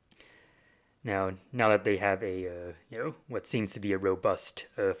 Now that they have a what seems to be a robust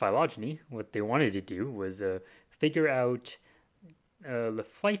phylogeny, what they wanted to do was figure out the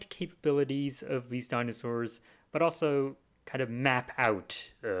flight capabilities of these dinosaurs, but also kind of map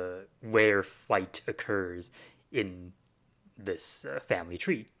out where flight occurs in this family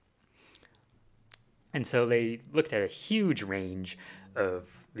tree. And so they looked at a huge range of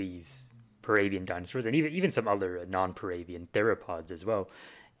these paravian dinosaurs, and even some other non-paravian theropods as well.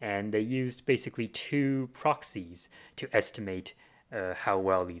 And they used basically two proxies to estimate how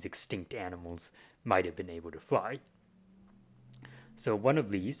well these extinct animals might have been able to fly. So one of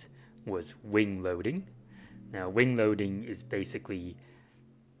these was wing loading. Now, wing loading is basically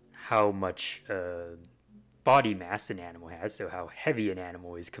how much body mass an animal has, so how heavy an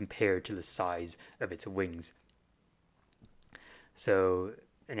animal is compared to the size of its wings. So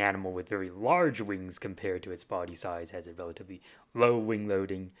an animal with very large wings compared to its body size has a relatively low wing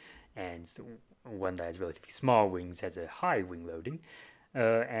loading, and one that has relatively small wings has a high wing loading.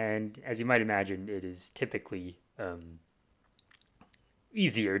 And as you might imagine, it is typically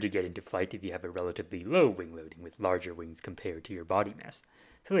easier to get into flight if you have a relatively low wing loading with larger wings compared to your body mass.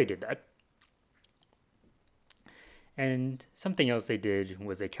 So they did that. And something else they did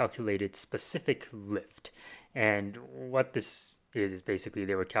was they calculated specific lift. And what this is basically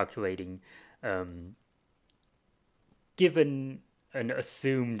they were calculating, given an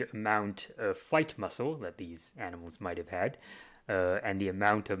assumed amount of flight muscle that these animals might have had, and the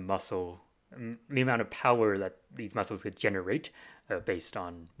amount of muscle, the amount of power that these muscles could generate based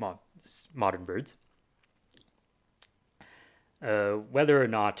on modern birds. Whether or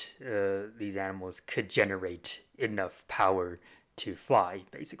not these animals could generate enough power to fly,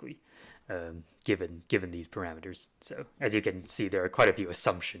 basically, given these parameters. So, as you can see, there are quite a few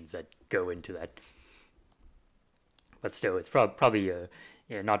assumptions that go into that. But still, it's probably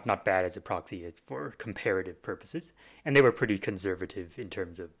not bad as a proxy for comparative purposes, and they were pretty conservative in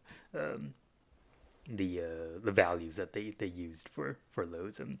terms of the values that they used for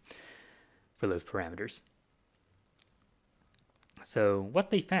those parameters. So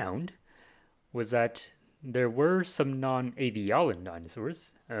what they found was that there were some non-avialan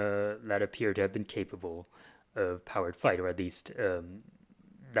dinosaurs that appear to have been capable of powered flight, or at least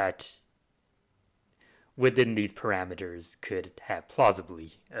that within these parameters could have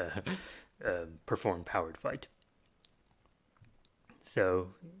plausibly performed powered flight.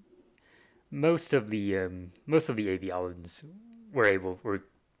 So most of the avialans were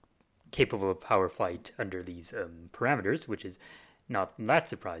capable of power flight under these parameters, which is not that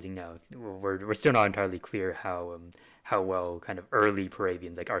surprising. Now we're still not entirely clear how well kind of early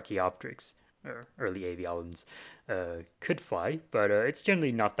paravians like Archaeopteryx or early avialans could fly, but it's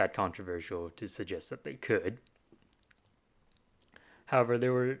generally not that controversial to suggest that they could. However,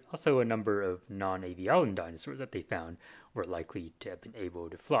 there were also a number of non-avialan dinosaurs that they found were likely to have been able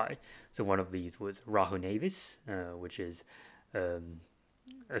to fly. So one of these was Rahunavis, which is a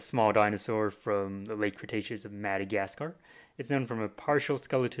small dinosaur from the late Cretaceous of Madagascar. It's known from a partial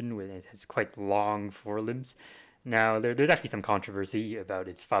skeleton with it has quite long forelimbs. Now, there's actually some controversy about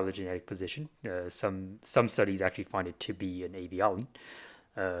its phylogenetic position. Some studies actually find it to be an avialan,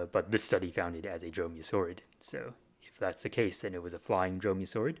 but this study found it as a dromaeosaurid. So if that's the case, then it was a flying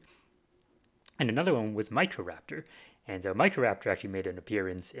dromaeosaurid. And another one was Microraptor. And so Microraptor actually made an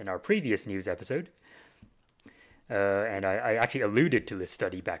appearance in our previous news episode. And I actually alluded to this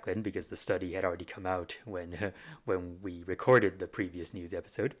study back then because the study had already come out when we recorded the previous news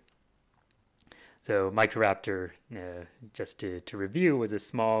episode. So Microraptor, just to review, was a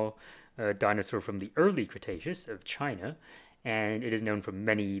small dinosaur from the early Cretaceous of China, and it is known from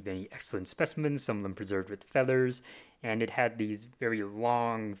many excellent specimens, some of them preserved with feathers, and it had these very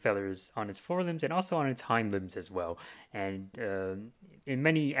long feathers on its forelimbs and also on its hind limbs as well. And in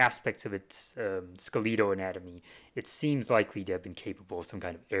many aspects of its skeletal anatomy, it seems likely to have been capable of some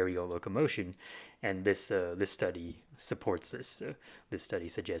kind of aerial locomotion, and this study supports this. This study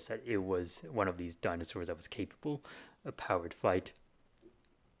suggests that it was one of these dinosaurs that was capable of powered flight.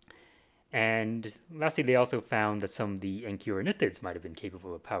 And lastly, they also found that some of the Anchiornithids might have been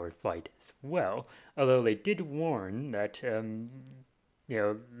capable of powered flight as well, although they did warn that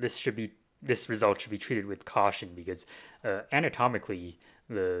this result should be treated with caution because anatomically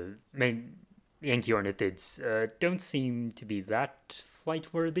the Anchiornithids don't seem to be that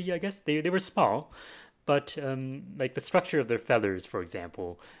flight worthy. I guess they were small, but like the structure of their feathers, for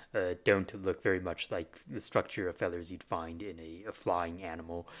example, don't look very much like the structure of feathers you'd find in a flying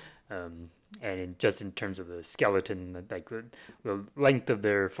animal. And just in terms of the skeleton, like the length of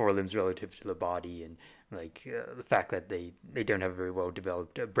their forelimbs relative to the body, and like the fact that they don't have a very well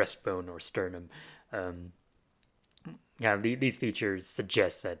developed breastbone or sternum. These features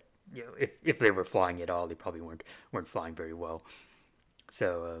suggest that if they were flying at all, they probably weren't flying very well.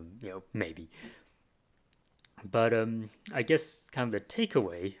 So maybe. But I guess kind of the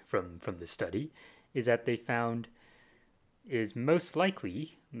takeaway from this study is that they found is most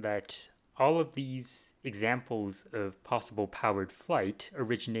likely that all of these examples of possible powered flight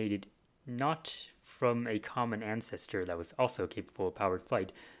originated not from a common ancestor that was also capable of powered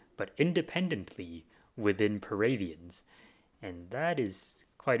flight, but independently within paravians. And that is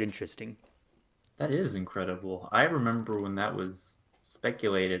quite interesting. That is incredible. I remember when that was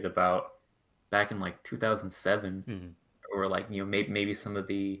speculated about back in like 2007, Mm, or like maybe some of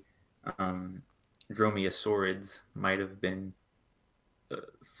the um, dromaeosaurids might have been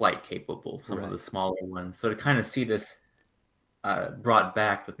flight capable, some of the right. smaller ones. So to kind of see this brought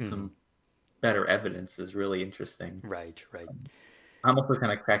back with Mm, some better evidence is really interesting. right, right. I'm also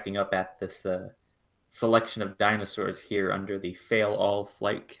kind of cracking up at this selection of dinosaurs here under the fail all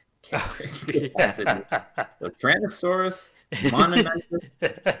flight Oh, capacity. yeah. So Tyrannosaurus, Monomythus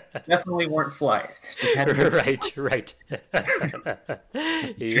definitely weren't flyers. Just had to make sure. Right, right.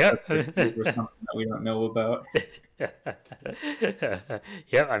 I'm sure Yep. that's a clue or something that we don't know about.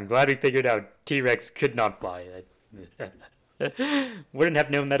 Yep, I'm glad we figured out T-Rex could not fly. Wouldn't have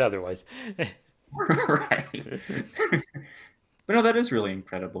known that otherwise. Right. But no, that is really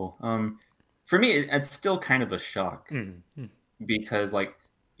incredible. For me, it's still kind of a shock Mm, because, like,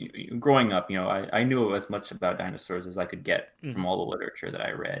 growing up, I knew as much about dinosaurs as I could get from mm, all the literature that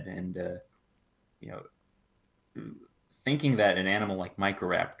I read, and you know, thinking that an animal like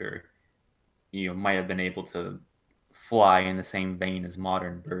Microraptor, might have been able to fly in the same vein as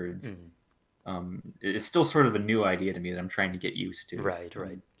modern birds. mm. It's still sort of a new idea to me that I'm trying to get used to. Right,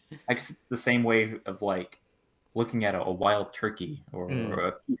 right. I guess it's the same way of like looking at a wild turkey Mm, or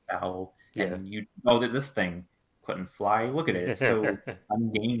a peafowl, yeah. and that this thing couldn't fly. Look at it; it's so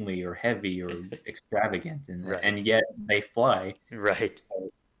ungainly or heavy or extravagant, and Right, yet they fly. right,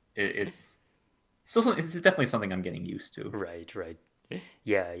 So it's still it's definitely something I'm getting used to. right, right.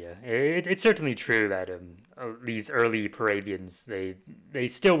 Yeah, yeah. It's certainly true that these early Paravians they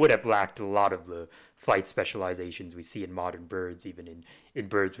still would have lacked a lot of the flight specializations we see in modern birds, even in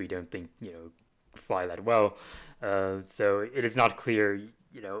birds we don't think fly that well. So it is not clear,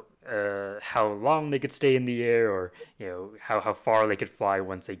 how long they could stay in the air, or how far they could fly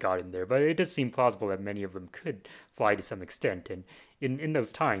once they got in there. But it does seem plausible that many of them could fly to some extent, and in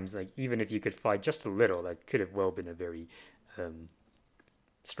those times, like even if you could fly just a little, that could have well been a very um,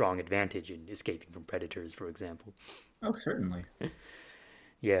 strong advantage in escaping from predators, for example. Oh, certainly.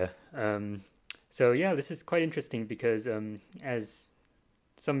 Yeah. So yeah, this is quite interesting because, as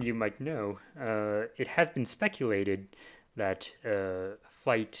some of you might know, it has been speculated that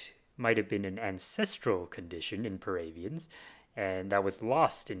flight might have been an ancestral condition in Paravians, and that was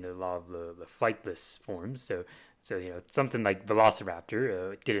lost in a lot of the flightless forms. So something like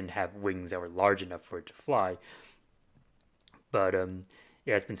Velociraptor didn't have wings that were large enough for it to fly, but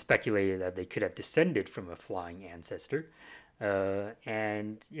it has been speculated that they could have descended from a flying ancestor.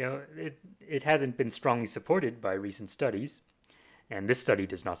 And it hasn't been strongly supported by recent studies, and this study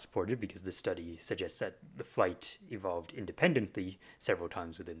does not support it because this study suggests that the flight evolved independently several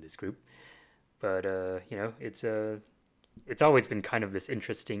times within this group. But it's always been kind of this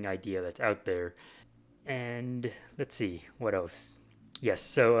interesting idea that's out there. And let's see what else. Yes,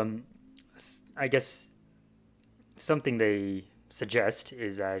 so I guess something they suggest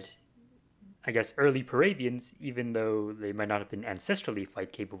is that I guess early Paravians, even though they might not have been ancestrally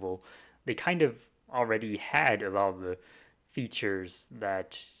flight capable, they kind of already had a lot of the features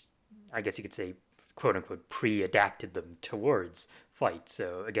that I guess you could say, quote unquote, pre adapted them towards flight.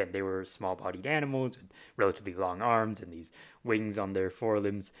 So again, they were small bodied animals with relatively long arms and these wings on their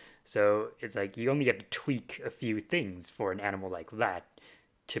forelimbs. So it's like you only have to tweak a few things for an animal like that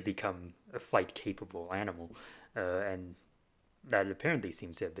to become a flight capable animal. And that apparently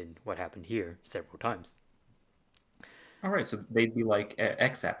seems to have been what happened here several times. All right, so they'd be like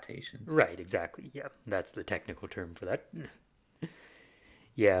exaptations. Right, exactly. Yeah, that's the technical term for that.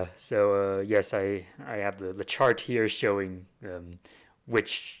 Yeah, so yes, I have the chart here showing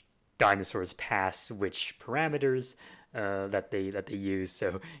which dinosaurs pass which parameters that they use.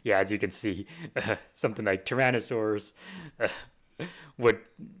 So yeah, as you can see, something like Tyrannosaurs uh, would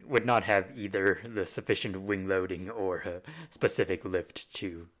would not have either the sufficient wing loading or specific lift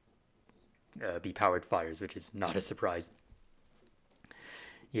to be powered flyers, which is not a surprise.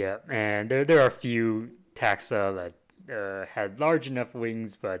 Yeah, and there are a few taxa that had large enough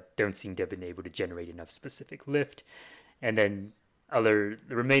wings but don't seem to have been able to generate enough specific lift. And then the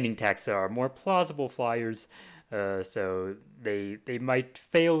remaining taxa are more plausible flyers, so they might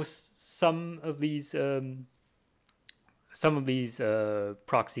fail some of these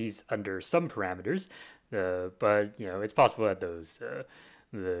proxies under some parameters, but it's possible that those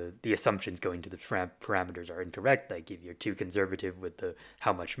the assumptions going to the parameters are incorrect. Like if you're too conservative with the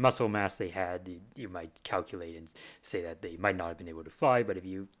how much muscle mass they had, you might calculate and say that they might not have been able to fly. But if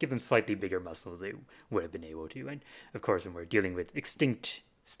you give them slightly bigger muscles, they would have been able to. And of course, when we're dealing with extinct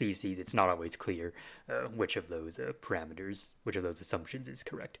species, it's not always clear which of those parameters, which of those assumptions is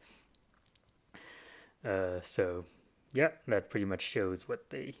correct. So yeah, that pretty much shows what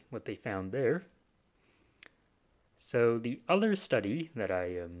they found there. So the other study that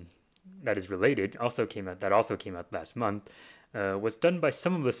that is related also came out last month, was done by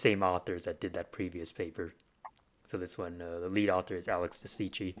some of the same authors that did that previous paper. So this one, the lead author is Alex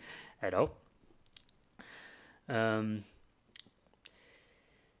Desici et al.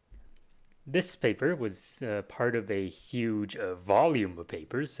 This paper was part of a huge volume of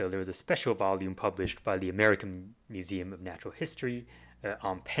papers. So there was a special volume published by the American Museum of Natural History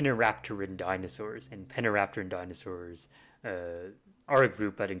on Peniraptoran dinosaurs. And Peniraptoran dinosaurs are a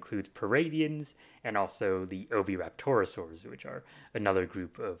group that includes paravians and also the oviraptorosaurs, which are another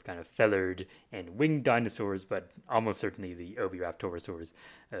group of kind of feathered and winged dinosaurs, but almost certainly the oviraptorosaurs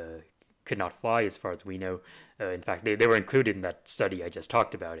could not fly as far as we know. In fact, they were included in that study I just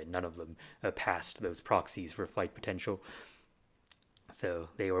talked about, and none of them passed those proxies for flight potential. So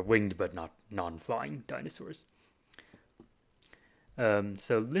they were winged but not non-flying dinosaurs.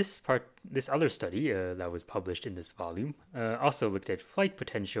 So this other study that was published in this volume also looked at flight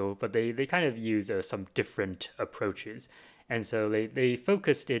potential, but they kind of use some different approaches. And so they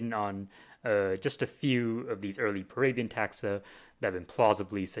focused in on just a few of these early paravian taxa that have been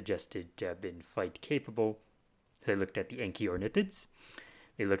plausibly suggested to have been flight capable. So they looked at the Enchiornithids,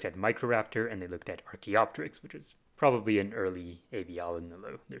 they looked at Microraptor, and they looked at Archaeopteryx, which is probably an early avialin,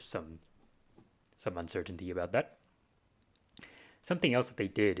 although there's some uncertainty about that. Something else that they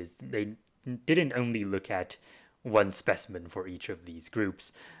did is they didn't only look at one specimen for each of these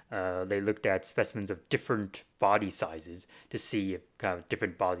groups. They looked at specimens of different body sizes to see if kind of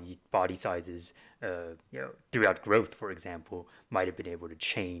different body sizes, throughout growth, for example, might have been able to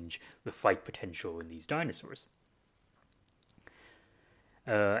change the flight potential in these dinosaurs.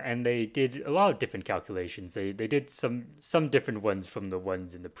 And they did a lot of different calculations. They did some different ones from the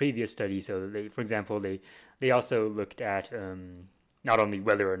ones in the previous study. So they, for example, they also looked at not only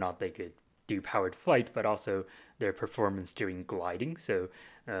whether or not they could do powered flight, but also their performance during gliding. So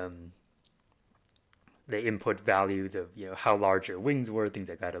they input values of how large their wings were, things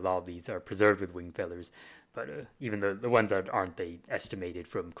like that. A lot of these are preserved with wing feathers, but even the ones that aren't, they estimated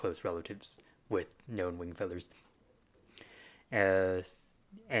from close relatives with known wing feathers.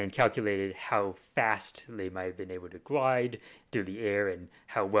 And calculated how fast they might have been able to glide through the air and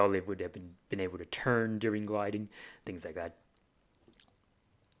how well they would have been able to turn during gliding, things like that.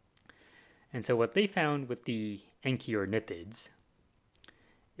 And so what they found with the Enchiornithids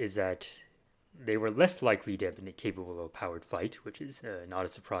is that they were less likely to have been capable of powered flight, which is not a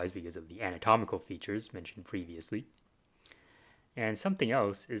surprise because of the anatomical features mentioned previously. And something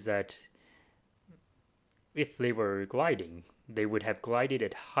else is that if they were gliding, they would have glided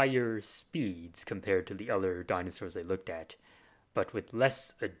at higher speeds compared to the other dinosaurs they looked at, but with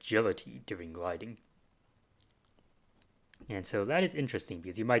less agility during gliding. And so that is interesting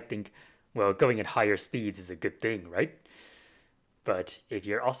because you might think, well, going at higher speeds is a good thing, right? But if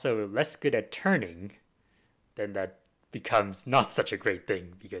you're also less good at turning, then that becomes not such a great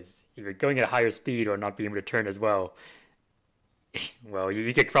thing, because if you're going at a higher speed or not being able to turn as well, well,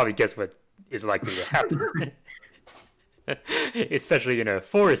 you could probably guess what is likely to happen. Especially in a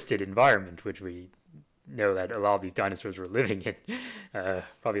forested environment, which we know that a lot of these dinosaurs were living in.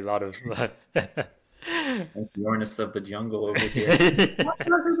 Probably a lot of Uranus of the jungle over here. What's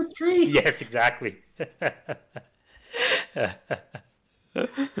under the tree? Yes, exactly.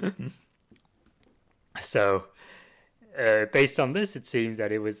 So, based on this, it seems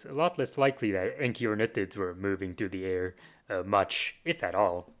that it was a lot less likely that Enchiornithids were moving through the air much, if at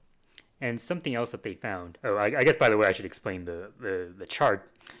all. And something else that they found. Oh, I guess, by the way, I should explain the chart.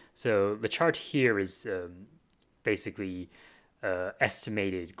 So the chart here is basically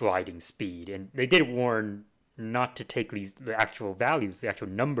estimated gliding speed. And they did warn not to take the actual values, the actual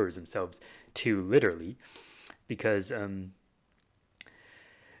numbers themselves, too literally. Because they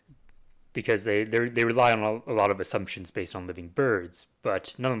rely on a lot of assumptions based on living birds.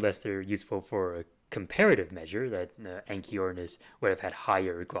 But nonetheless, they're useful for a comparative measure that Enchiornis would have had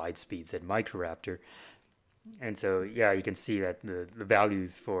higher glide speeds than Microraptor. And so, yeah, you can see that the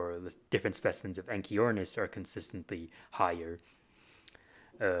values for the different specimens of Enchiornis are consistently higher.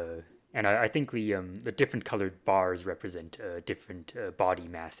 And I think the different colored bars represent different body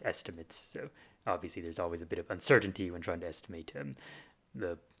mass estimates. So obviously there's always a bit of uncertainty when trying to estimate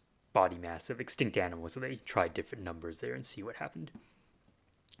the body mass of extinct animals. So they tried different numbers there and see what happened.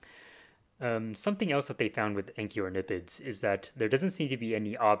 Something else that they found with enchiornithids is that there doesn't seem to be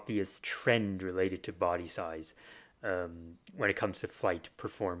any obvious trend related to body size when it comes to flight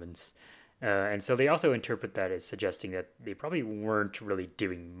performance. And so they also interpret that as suggesting that they probably weren't really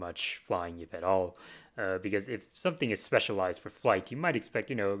doing much flying, if at all. Because if something is specialized for flight, you might expect,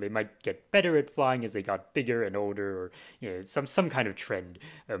 they might get better at flying as they got bigger and older, or some kind of trend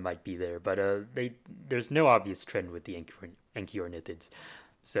might be there. But there's no obvious trend with the enchiornithids,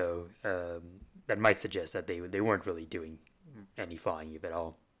 so that might suggest that they weren't really doing any flying, if at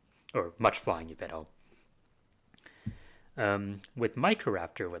all, or much flying, if at all. With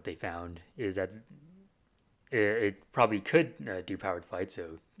Microraptor, what they found is that it probably could do powered flight,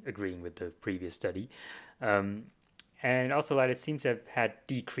 so agreeing with the previous study. And also that it seems to have had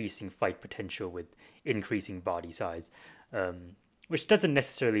decreasing flight potential with increasing body size, which doesn't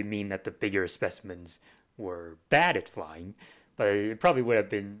necessarily mean that the bigger specimens were bad at flying, but it probably would have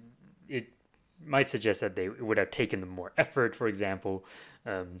been, it might suggest that it would have taken them more effort, for example,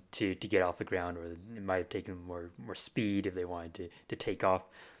 to get off the ground, or it might have taken them more speed if they wanted to take off.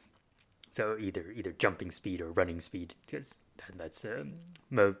 So either jumping speed or running speed, because that's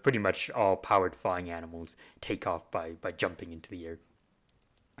pretty much all powered flying animals take off by jumping into the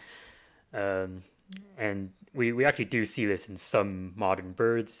air. And we actually do see this in some modern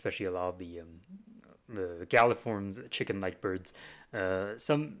birds, especially a lot of the galliforms, chicken-like birds.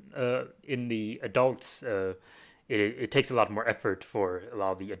 Some in the adults, it takes a lot more effort for a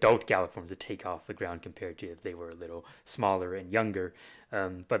lot of the adult galliforms to take off the ground compared to if they were a little smaller and younger.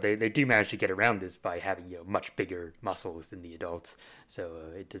 But they do manage to get around this by having much bigger muscles than the adults. So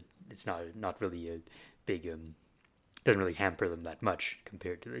it's not really a big doesn't really hamper them that much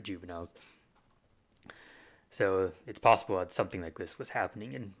compared to the juveniles. So it's possible that something like this was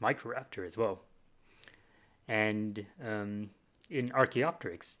happening in Microraptor as well. And in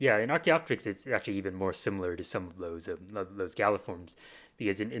Archaeopteryx, it's actually even more similar to some of those galliforms,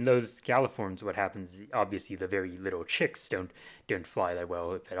 because in those galliforms, what happens? Obviously, the very little chicks don't fly that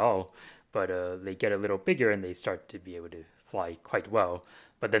well, if at all. But they get a little bigger and they start to be able to fly quite well.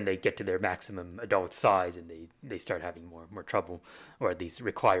 But then they get to their maximum adult size and they start having more trouble, or at least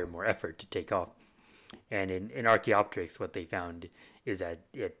require more effort to take off. And in Archaeopteryx, what they found is that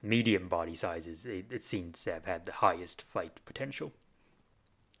at medium body sizes, it seems to have had the highest flight potential.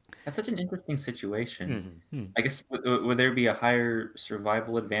 That's such an interesting situation. Mm-hmm. I guess would there be a higher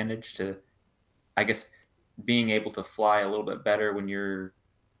survival advantage to, I guess, being able to fly a little bit better when you're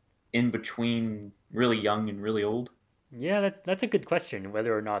in between really young and really old? Yeah, that's a good question.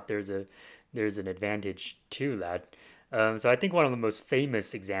 Whether or not there's an advantage to that. So I think one of the most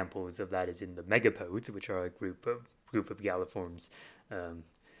famous examples of that is in the megapodes, which are a group of galliforms. Um,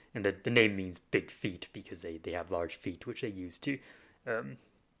 and the name means big feet because they have large feet, which they use to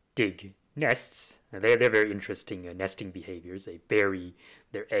dig nests. And they're very interesting nesting behaviors. They bury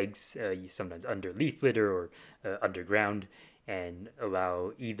their eggs sometimes under leaf litter or underground, and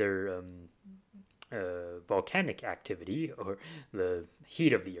allow either volcanic activity or the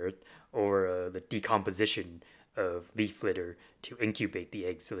heat of the earth or the decomposition of leaf litter to incubate the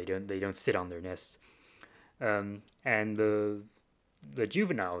eggs, so they don't sit on their nests. And the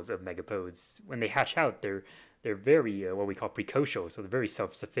juveniles of megapodes, when they hatch out, they're very what we call precocial, so they're very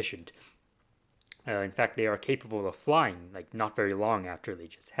self-sufficient. In fact, they are capable of flying like not very long after they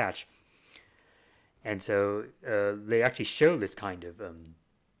just hatch. And so they actually show this kind of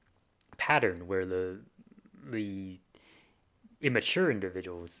pattern where the immature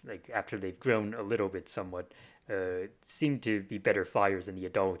individuals, like after they've grown a little bit somewhat, seem to be better flyers than the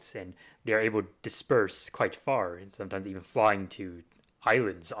adults, and they are able to disperse quite far, and sometimes even flying to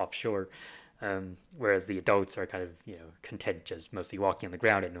islands offshore. Whereas the adults are kind of content just mostly walking on the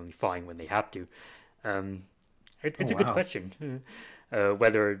ground and only flying when they have to. It's a good question.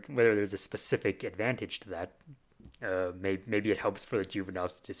 Whether there's a specific advantage to that. Maybe it helps for the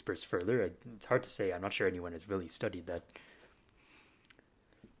juveniles to disperse further. It's hard to say. I'm not sure anyone has really studied that.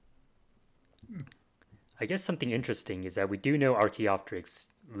 I guess something interesting is that we do know Archaeopteryx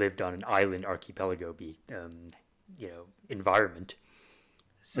lived on an island archipelago environment.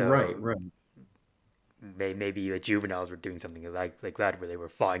 So right. Maybe the juveniles were doing something like that, where they were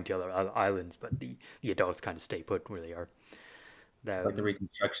flying to other islands, but the adults kind of stay put where they are. Like the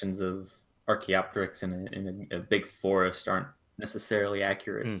reconstructions of Archaeopteryx in a big forest aren't necessarily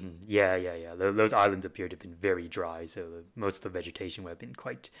accurate. Mm-hmm. Yeah. Those islands appear to have been very dry, so most of the vegetation would have been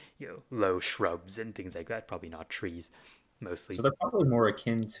quite, low shrubs and things like that. Probably not trees, mostly. So they're probably more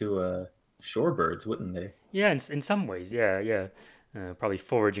akin to shorebirds, wouldn't they? Yeah, in some ways, yeah. Probably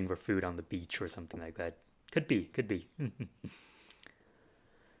foraging for food on the beach or something like that. Could be, could be.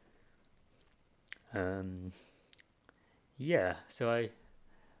 um, yeah, so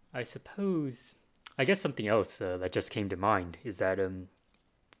I suppose I guess something else that just came to mind is that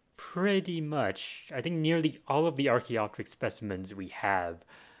pretty much I think nearly all of the Archaeopteryx specimens we have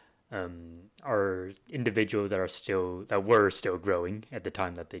are individuals that were still growing at the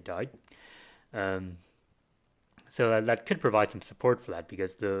time that they died. Um, so that could provide some support for that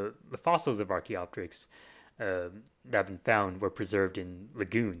because the fossils of Archaeopteryx that have been found were preserved in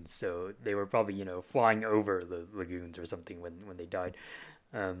lagoons, so they were probably flying over the lagoons or something when they died.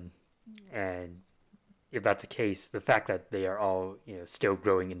 Um, and if that's the case, the fact that they are all still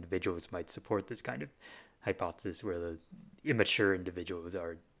growing individuals might support this kind of hypothesis, where the immature individuals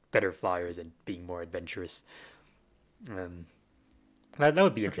are better flyers and being more adventurous. Um, that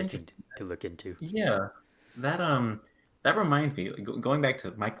would be That's interesting interesting. to look into. Yeah, that reminds me. Going back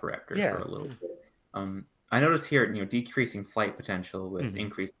to Microraptor for Yeah. a little bit. I noticed here, decreasing flight potential with Mm-hmm.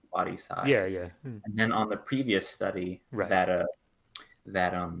 increased body Yeah. size, Yeah. Mm. and then on the previous study, Right. that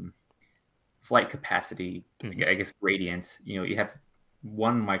flight capacity, Mm-hmm. I guess gradient. You have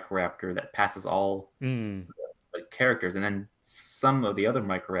one Microraptor that passes all Mm. like characters, and then some of the other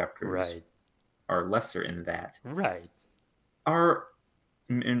Microraptors Right. are lesser in that. Right. Are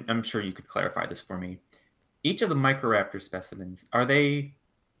and I'm sure you could clarify this for me. Each of the Microraptor specimens, are they?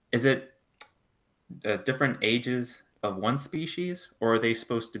 Is it different ages of one species, or are they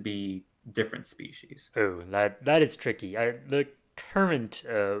supposed to be different species? Oh, that is tricky. The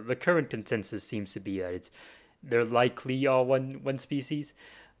current consensus seems to be that they're likely all one species,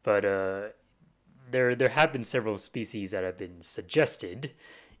 but there have been several species that have been suggested,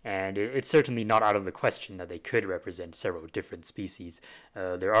 and it's certainly not out of the question that they could represent several different species.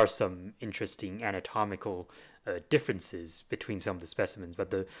 There are some interesting anatomical differences between some of the specimens, but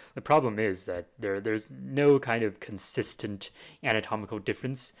the problem is that there's no kind of consistent anatomical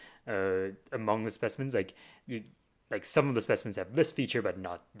difference among the specimens. Like some of the specimens have this feature but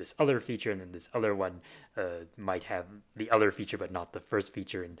not this other feature, and then this other one might have the other feature but not the first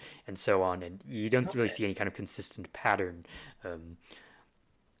feature, and so on. And you don't really Okay. see any kind of consistent pattern um,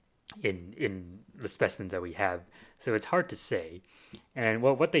 in the specimens that we have. So it's hard to say. And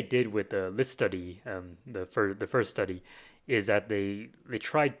what they did with this study, the first study, is that they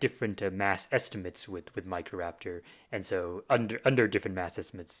tried different mass estimates with Microraptor, and so under different mass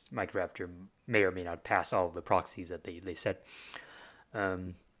estimates, Microraptor may or may not pass all of the proxies that they set.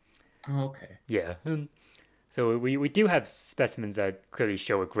 Um, Okay. yeah. So we do have specimens that clearly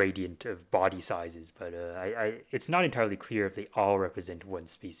show a gradient of body sizes, but it's not entirely clear if they all represent one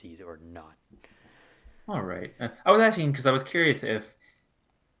species or not. All right. I was asking because I was curious if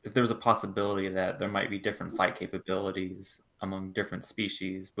there was a possibility that there might be different flight capabilities among different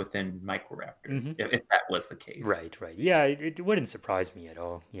species within Microraptor, Hmm. if that was the case. Right, right. Yeah, it wouldn't surprise me at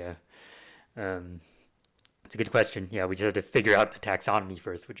all. Yeah. Um, it's a good question. Yeah, we just had to figure out the taxonomy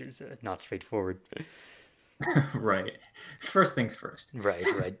first, which is not straightforward. Right. First things first. Right,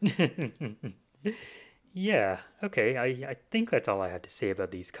 right. Yeah, okay. I think that's all I had to say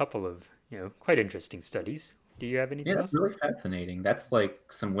about these couple of, quite interesting studies. Do you have Yeah, anything that's else? really fascinating. That's like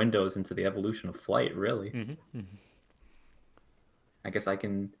some windows into the evolution of flight, really. Hmm. Hmm. I guess I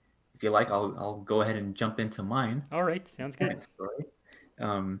can, if you like, I'll go ahead and jump into mine. All right, sounds good. Second story.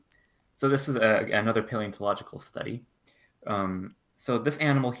 Um, so this is another paleontological study. So this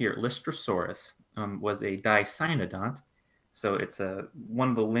animal here, Lystrosaurus, was a dicynodont. So it's one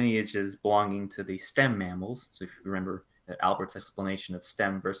of the lineages belonging to the stem mammals. So if you remember Albert's explanation of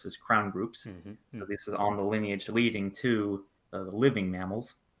stem versus crown groups, Hmm. so this is on the lineage leading to the living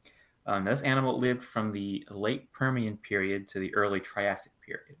mammals. This animal lived from the late Permian period to the early Triassic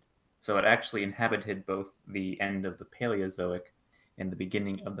period. So it actually inhabited both the end of the Paleozoic and the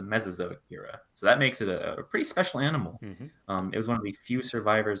beginning of the Mesozoic era. So that makes it a pretty special animal. Hmm. It was one of the few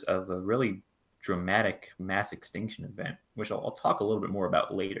survivors of a really dramatic mass extinction event, which I'll talk a little bit more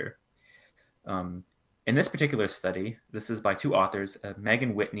about later. Um, in this particular study, this is by two authors,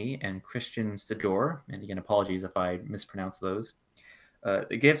 Megan Whitney and Christian Sidor, and again, apologies if I mispronounce those.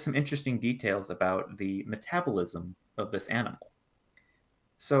 It gives some interesting details about the metabolism of this animal.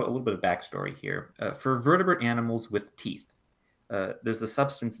 So, a little bit of backstory here. For vertebrate animals with teeth, there's the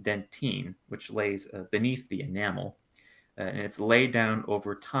substance dentine, which lays beneath the enamel, and it's laid down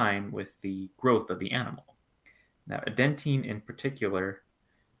over time with the growth of the animal. Now, a dentine in particular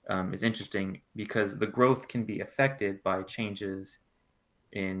is interesting because the growth can be affected by changes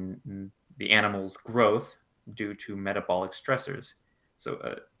in the animal's growth due to metabolic stressors.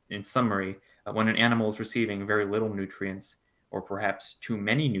 So, in summary, when an animal is receiving very little nutrients, or perhaps too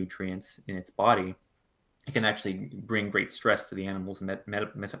many nutrients in its body, it can actually bring great stress to the animal's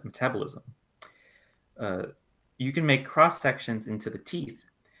metabolism. Uh, you can make cross sections into the teeth,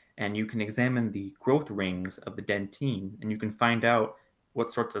 and you can examine the growth rings of the dentine, and you can find out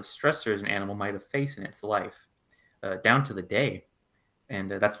what sorts of stressors an animal might have faced in its life, down to the day. And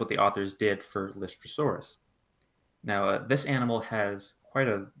that's what the authors did for Lystrosaurus. Now, this animal has quite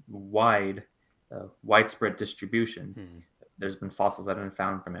a widespread distribution. Hmm. There's been fossils that have been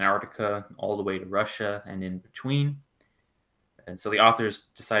found from Antarctica all the way to Russia and in between. And so the authors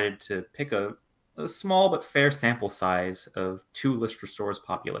decided to pick a small but fair sample size of two Lystrosaurus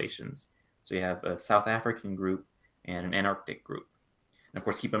populations. So you have a South African group and an Antarctic group. And of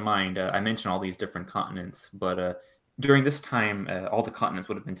course, keep in mind, I mentioned all these different continents, but during this time, all the continents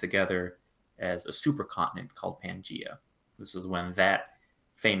would have been together as a supercontinent called Pangaea. This is when that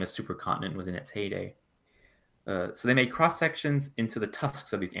famous supercontinent was in its heyday. So they made cross sections into the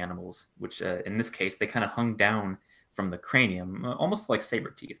tusks of these animals, which in this case they kind of hung down from the cranium, almost like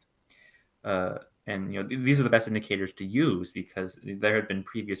saber teeth. And these are the best indicators to use because there had been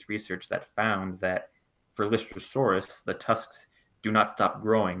previous research that found that for Lystrosaurus, the tusks do not stop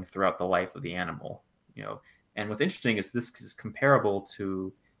growing throughout the life of the animal. And what's interesting is this is comparable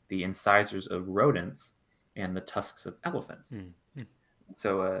to the incisors of rodents and the tusks of elephants. Mm.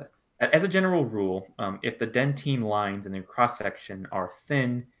 So, as a general rule, if the dentine lines in the cross section are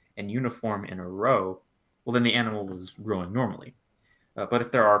thin and uniform in a row, well, then the animal is growing normally. But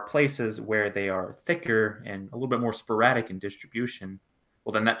if there are places where they are thicker and a little bit more sporadic in distribution,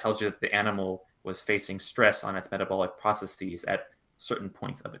 well, then that tells you that the animal was facing stress on its metabolic processes at certain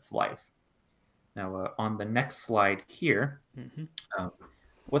points of its life. Now, on the next slide here, Mm-hmm.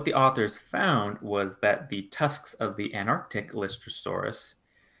 what the authors found was that the tusks of the Antarctic Lystrosaurus,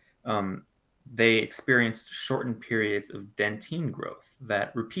 they experienced shortened periods of dentine growth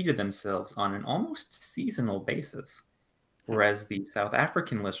that repeated themselves on an almost seasonal basis, whereas the South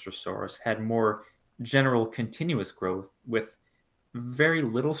African Lystrosaurus had more general continuous growth with very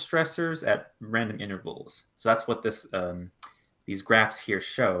little stressors at random intervals. So that's what these graphs here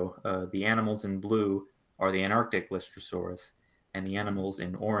show. The animals in blue are the Antarctic Lystrosaurus, and the animals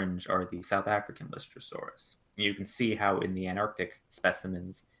in orange are the South African Lystrosaurus. You can see how in the Antarctic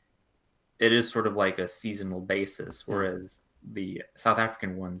specimens, it is sort of like a seasonal basis, whereas the South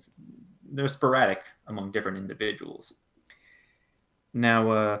African ones, they're sporadic among different individuals.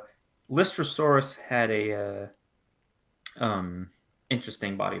 Now, Lystrosaurus had a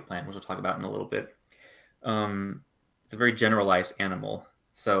interesting body plan, which we'll talk about in a little bit. It's a very generalized animal.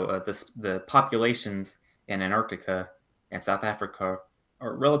 So the populations in Antarctica and South Africa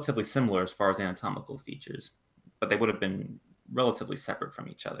are relatively similar as far as anatomical features, but they would have been relatively separate from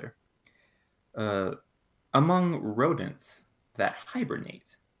each other. Among rodents that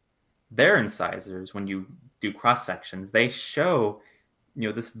hibernate, their incisors, when you do cross sections, they show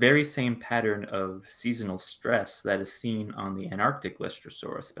this very same pattern of seasonal stress that is seen on the Antarctic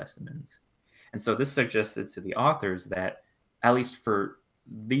Lystrosaurus specimens. And so this suggested to the authors that, at least for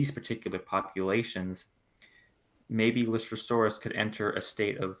these particular populations, maybe Lystrosaurus could enter a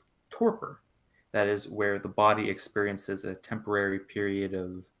state of torpor. That is where the body experiences a temporary period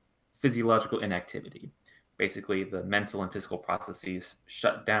of physiological inactivity. Basically, the mental and physical processes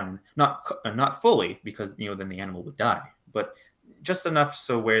shut down, not fully, because then the animal would die, but just enough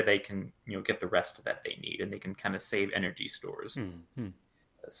so where they can get the rest that they need, and they can kind of save energy stores. Mm-hmm.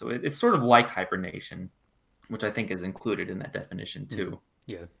 So it's sort of like hibernation, which I think is included in that definition too.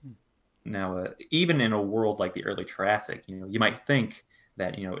 Yeah. Now, even in a world like the early Triassic, you might think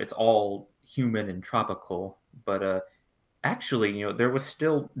that it's all humid and tropical, but actually, there was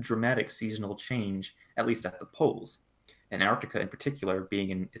still dramatic seasonal change, at least at the poles. And Antarctica, in particular,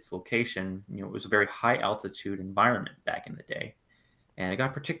 being in its location, it was a very high altitude environment back in the day, and it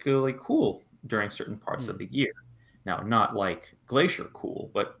got particularly cool during certain parts of the year. Now, not like glacier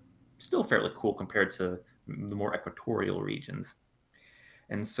cool, but still fairly cool compared to the more equatorial regions.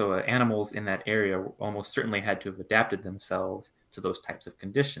 And so animals in that area almost certainly had to have adapted themselves to those types of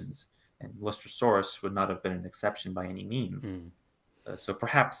conditions. And Lystrosaurus would not have been an exception by any means. So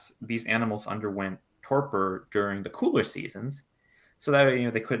perhaps these animals underwent torpor during the cooler seasons, so that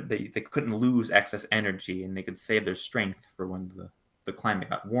they couldn't lose excess energy, and they could save their strength for when the climate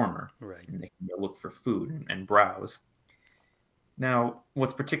got warmer. Right. And they can look for food and browse. Now,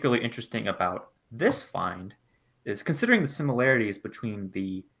 what's particularly interesting about this find is considering the similarities between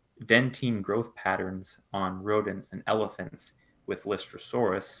the dentine growth patterns on rodents and elephants with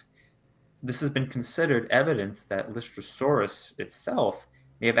Lystrosaurus. This has been considered evidence that Lystrosaurus itself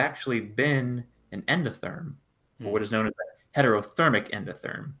may have actually been an endotherm, or what is known as heterothermic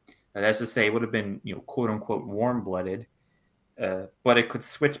endotherm. That's to say, it would have been, quote unquote, warm-blooded, but it could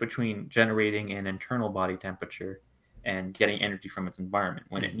switch between generating an internal body temperature and getting energy from its environment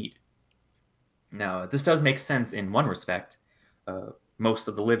when it needed. Now, this does make sense in one respect. Most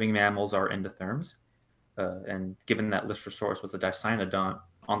of the living mammals are endotherms, and given that Lystrosaurus was a dicynodont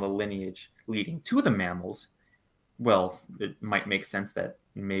on the lineage leading to the mammals, well, it might make sense that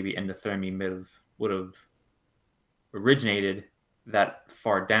maybe endothermy would have originated that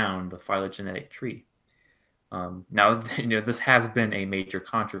far down the phylogenetic tree. Now, this has been a major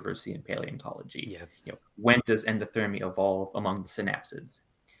controversy in paleontology. Yeah. When does endothermy evolve among the synapsids?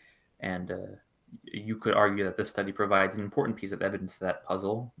 And you could argue that this study provides an important piece of evidence to that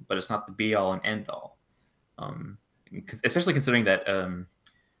puzzle, but it's not the be-all and end-all. Especially considering that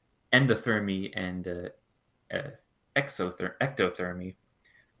endothermy and ectothermy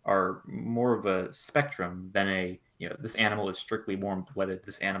are more of a spectrum than this animal is strictly warm-blooded,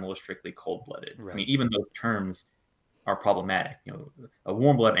 this animal is strictly cold-blooded. Right. I mean, even those terms are problematic. A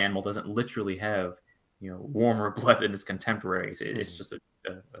warm-blooded animal doesn't literally have, warmer blood than its contemporaries. It's just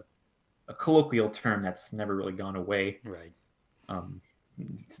a colloquial term that's never really gone away. Right.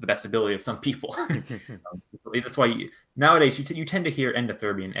 To the best ability of some people. That's why nowadays you tend to hear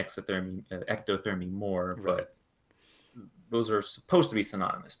endothermy and ectothermy more, Right. but those are supposed to be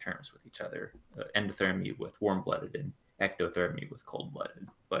synonymous terms with each other. Endothermy with warm-blooded and ectothermy with cold-blooded.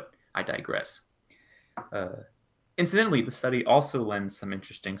 But I digress. Incidentally, the study also lends some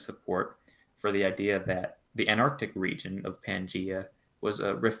interesting support for the idea that the Antarctic region of Pangaea was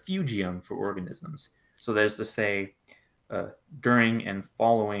a refugium for organisms. So that is to say, during and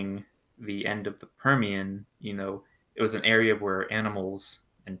following the end of the Permian, it was an area where animals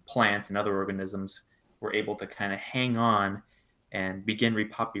and plants and other organisms were able to kind of hang on and begin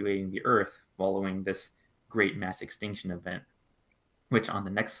repopulating the Earth following this great mass extinction event, which on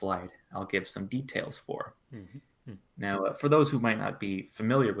the next slide I'll give some details for. Now, for those who might not be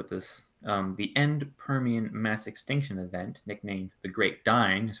familiar with this, the end Permian mass extinction event, nicknamed the Great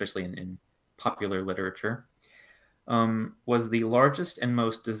Dying, especially in popular literature, was the largest and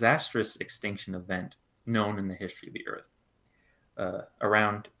most disastrous extinction event known in the history of the Earth.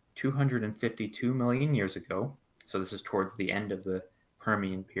 Around 252 million years ago, so this is towards the end of the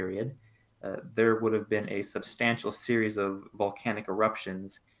Permian period, there would have been a substantial series of volcanic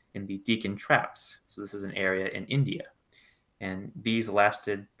eruptions in the Deccan Traps. So this is an area in India. And these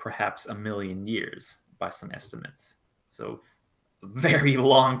lasted perhaps 1 million years by some estimates. So a very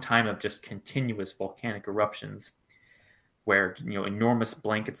long time of just continuous volcanic eruptions where enormous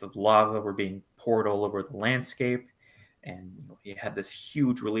blankets of lava were being poured all over the landscape, and you had this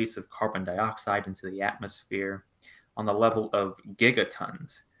huge release of carbon dioxide into the atmosphere on the level of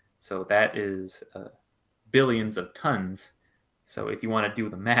gigatons. So that is billions of tons. So if you want to do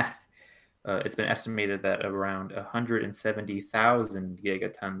the math, it's been estimated that around 170,000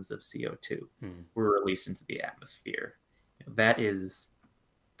 gigatons of CO2 were released into the atmosphere. That is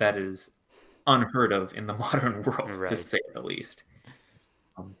unheard of in the modern world, to say the least.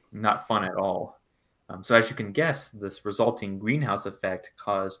 Not fun at all. So as you can guess, this resulting greenhouse effect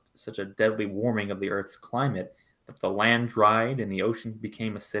caused such a deadly warming of the Earth's climate that the land dried and the oceans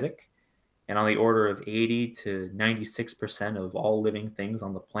became acidic, and on the order of 80 to 96% of all living things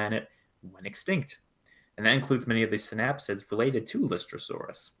on the planet went extinct. And that includes many of the synapsids related to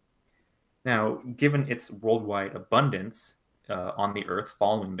Lystrosaurus. Now, given its worldwide abundance on the Earth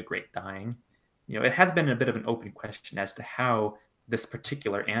following the Great Dying, it has been a bit of an open question as to how this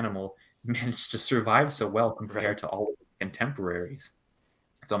particular animal managed to survive so well compared to all of its contemporaries.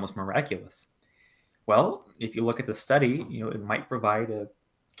 It's almost miraculous. Well, if you look at the study, it might provide a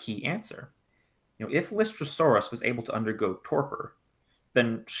key answer. If Lystrosaurus was able to undergo torpor,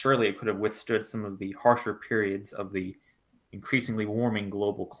 then surely it could have withstood some of the harsher periods of the increasingly warming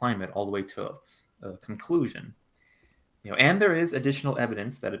global climate all the way to its conclusion. And there is additional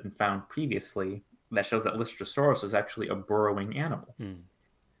evidence that had been found previously that shows that Lystrosaurus was actually a burrowing animal.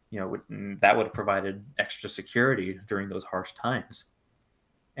 That would have provided extra security during those harsh times.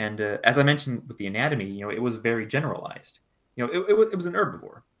 And as I mentioned with the anatomy, it was very generalized. It was an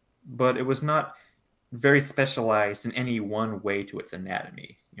herbivore, but it was not very specialized in any one way to its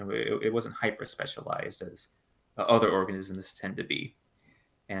anatomy. It wasn't hyper specialized as other organisms tend to be.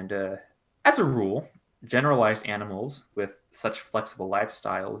 And as a rule, generalized animals with such flexible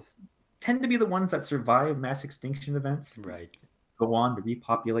lifestyles tend to be the ones that survive mass extinction events, go on to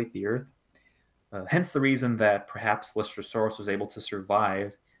repopulate the Earth. Hence the reason that perhaps Lystrosaurus was able to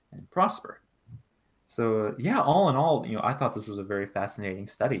survive and prosper. So yeah, all in all, I thought this was a very fascinating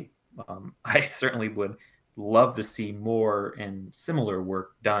study. I certainly would love to see more and similar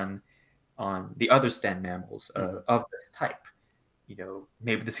work done on the other stand mammals Mhm. of this type.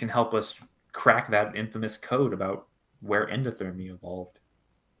 Maybe this can help us crack that infamous code about where endothermy evolved.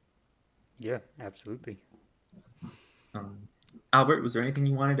 Yeah, absolutely. Um, Albert, was there anything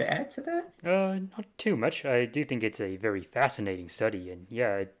you wanted to add to that? Not too much. I do think it's a very fascinating study, and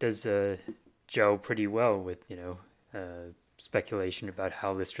yeah, it does gel pretty well with speculation about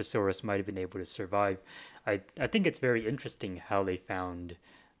how Lystrosaurus might have been able to survive. I think it's very interesting how they found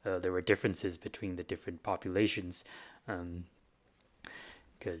there were differences between the different populations,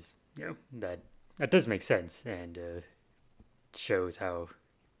 because that does make sense and shows how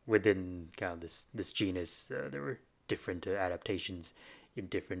within kind of this genus there were different adaptations in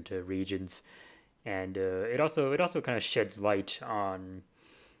different regions, and it also kind of sheds light on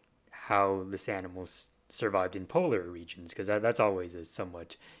how this animals survived in polar regions, because that's always a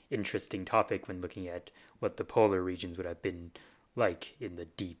somewhat interesting topic when looking at what the polar regions would have been like in the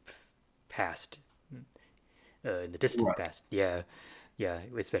deep past, in the distant Right. past. Yeah, yeah,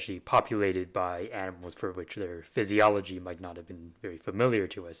 especially populated by animals for which their physiology might not have been very familiar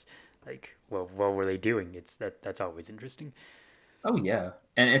to us. Like, well, what were they doing? That's always interesting. Oh yeah,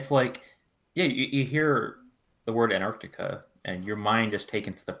 and it's like, yeah, you hear the word Antarctica, and your mind is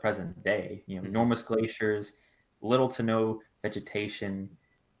taken to the present day. Hmm. Enormous glaciers, little to no vegetation,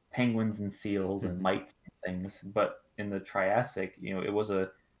 penguins and seals and Hmm. mites and things. But in the Triassic, it was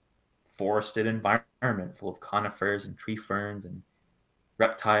a forested environment full of conifers and tree ferns and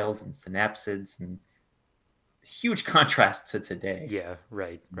reptiles and synapsids, and huge contrast to today. Yeah,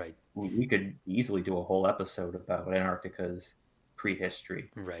 right, right, We could easily do a whole episode about Antarctica's prehistory.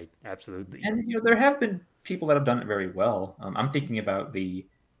 right. Absolutely. And there have been people that have done it very well. I'm thinking about the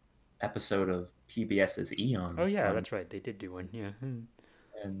episode of PBS's Oh Eons, yeah, that's right. They did do one. Yeah.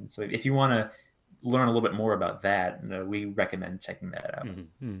 and so if you want to learn a little bit more about that, we recommend checking that out.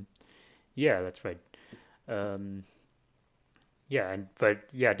 Mm-hmm. Yeah, that's right. Um, yeah, and but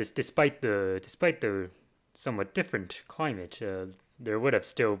yeah, despite the somewhat different climate, there would have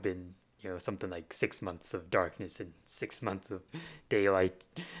still been something like 6 months of darkness and 6 months of daylight.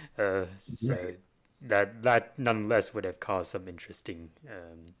 So Right. that nonetheless would have caused some interesting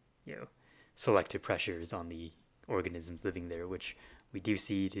selective pressures on the organisms living there, which we do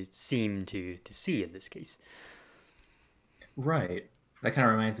seem to see in this case. Right. That kind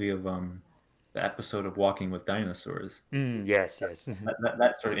of reminds me of the episode of Walking with Dinosaurs. Yes, yes.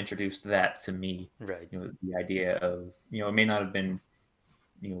 That sort of introduced that to me. Right. The idea of it may not have been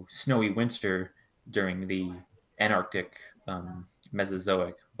snowy winter during the Antarctic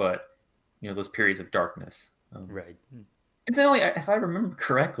Mesozoic, but those periods of darkness. Right. Incidentally, if I remember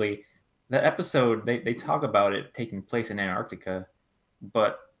correctly, that episode they talk about it taking place in Antarctica,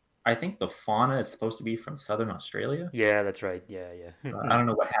 but I think the fauna is supposed to be from southern Australia. Yeah, that's right. Yeah, I yeah. don't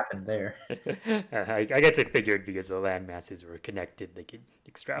know what happened there. I guess it figured because the land masses were connected, they could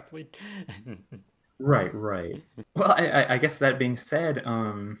extrapolate. Right, right. Well, I guess that being said,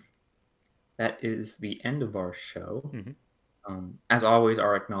 that is the end of our show. Hmm. As always,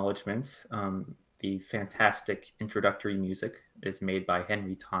 our acknowledgments. The fantastic introductory music is made by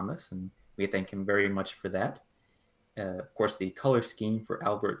Henry Thomas, and we thank him very much for that. Of course, the color scheme for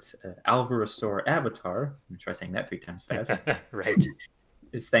Albert's Alvarezsaur avatar, I'm try saying that 3 times fast, Right.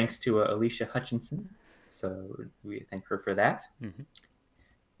 is thanks to Alicia Hutchinson. So we thank her for that. Hmm.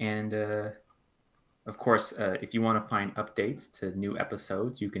 And of course, if you want to find updates to new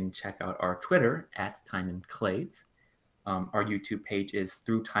episodes, you can check out our Twitter at Time and Clades. Our YouTube page is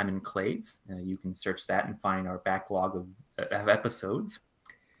Through Time and Clades. You can search that and find our backlog of episodes.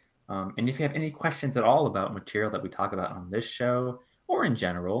 And if you have any questions at all about material that we talk about on this show or in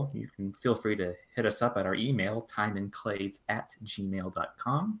general, you can feel free to hit us up at our email,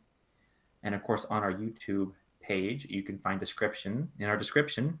 timeandclades@gmail.com. And of course, on our YouTube page, you can find in our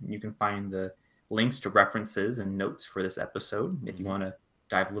description, you can find the links to references and notes for this episode if you Hmm. want to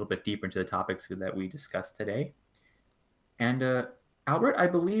dive a little bit deeper into the topics that we discussed today. And Albert, I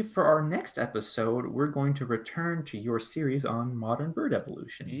believe for our next episode, we're going to return to your series on modern bird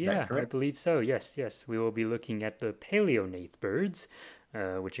evolution. Is that Yeah, I correct? believe so. Yes, yes. We will be looking at the paleognathe birds,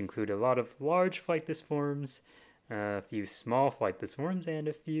 which include a lot of large flightless forms, a few small flightless forms, and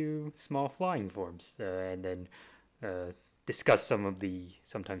a few small flying forms, and then discuss some of the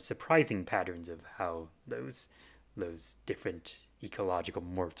sometimes surprising patterns of how those different ecological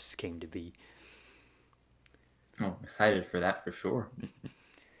morphs came to be. Oh, I'm excited for that for sure.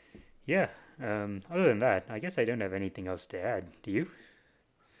 Yeah. Other than that, I guess I don't have anything else to add. Do you?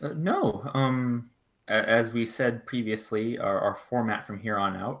 No, as we said previously, our format from here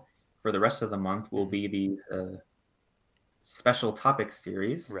on out for the rest of the month will Mm-hmm. be these special topic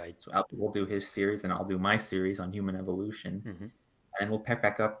series. Right. So Albert will do his series, and I'll do my series on human evolution. Mm-hmm. And we'll pick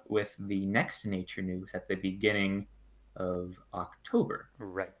back up with the next nature news at the beginning of October.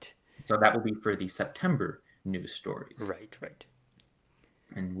 Right. So that will be for the September news stories. Right. Right.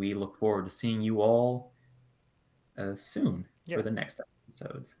 And we look forward to seeing you all soon for Yeah. the next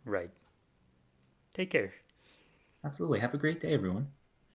episodes. Right. Take care. Absolutely. Have a great day, everyone.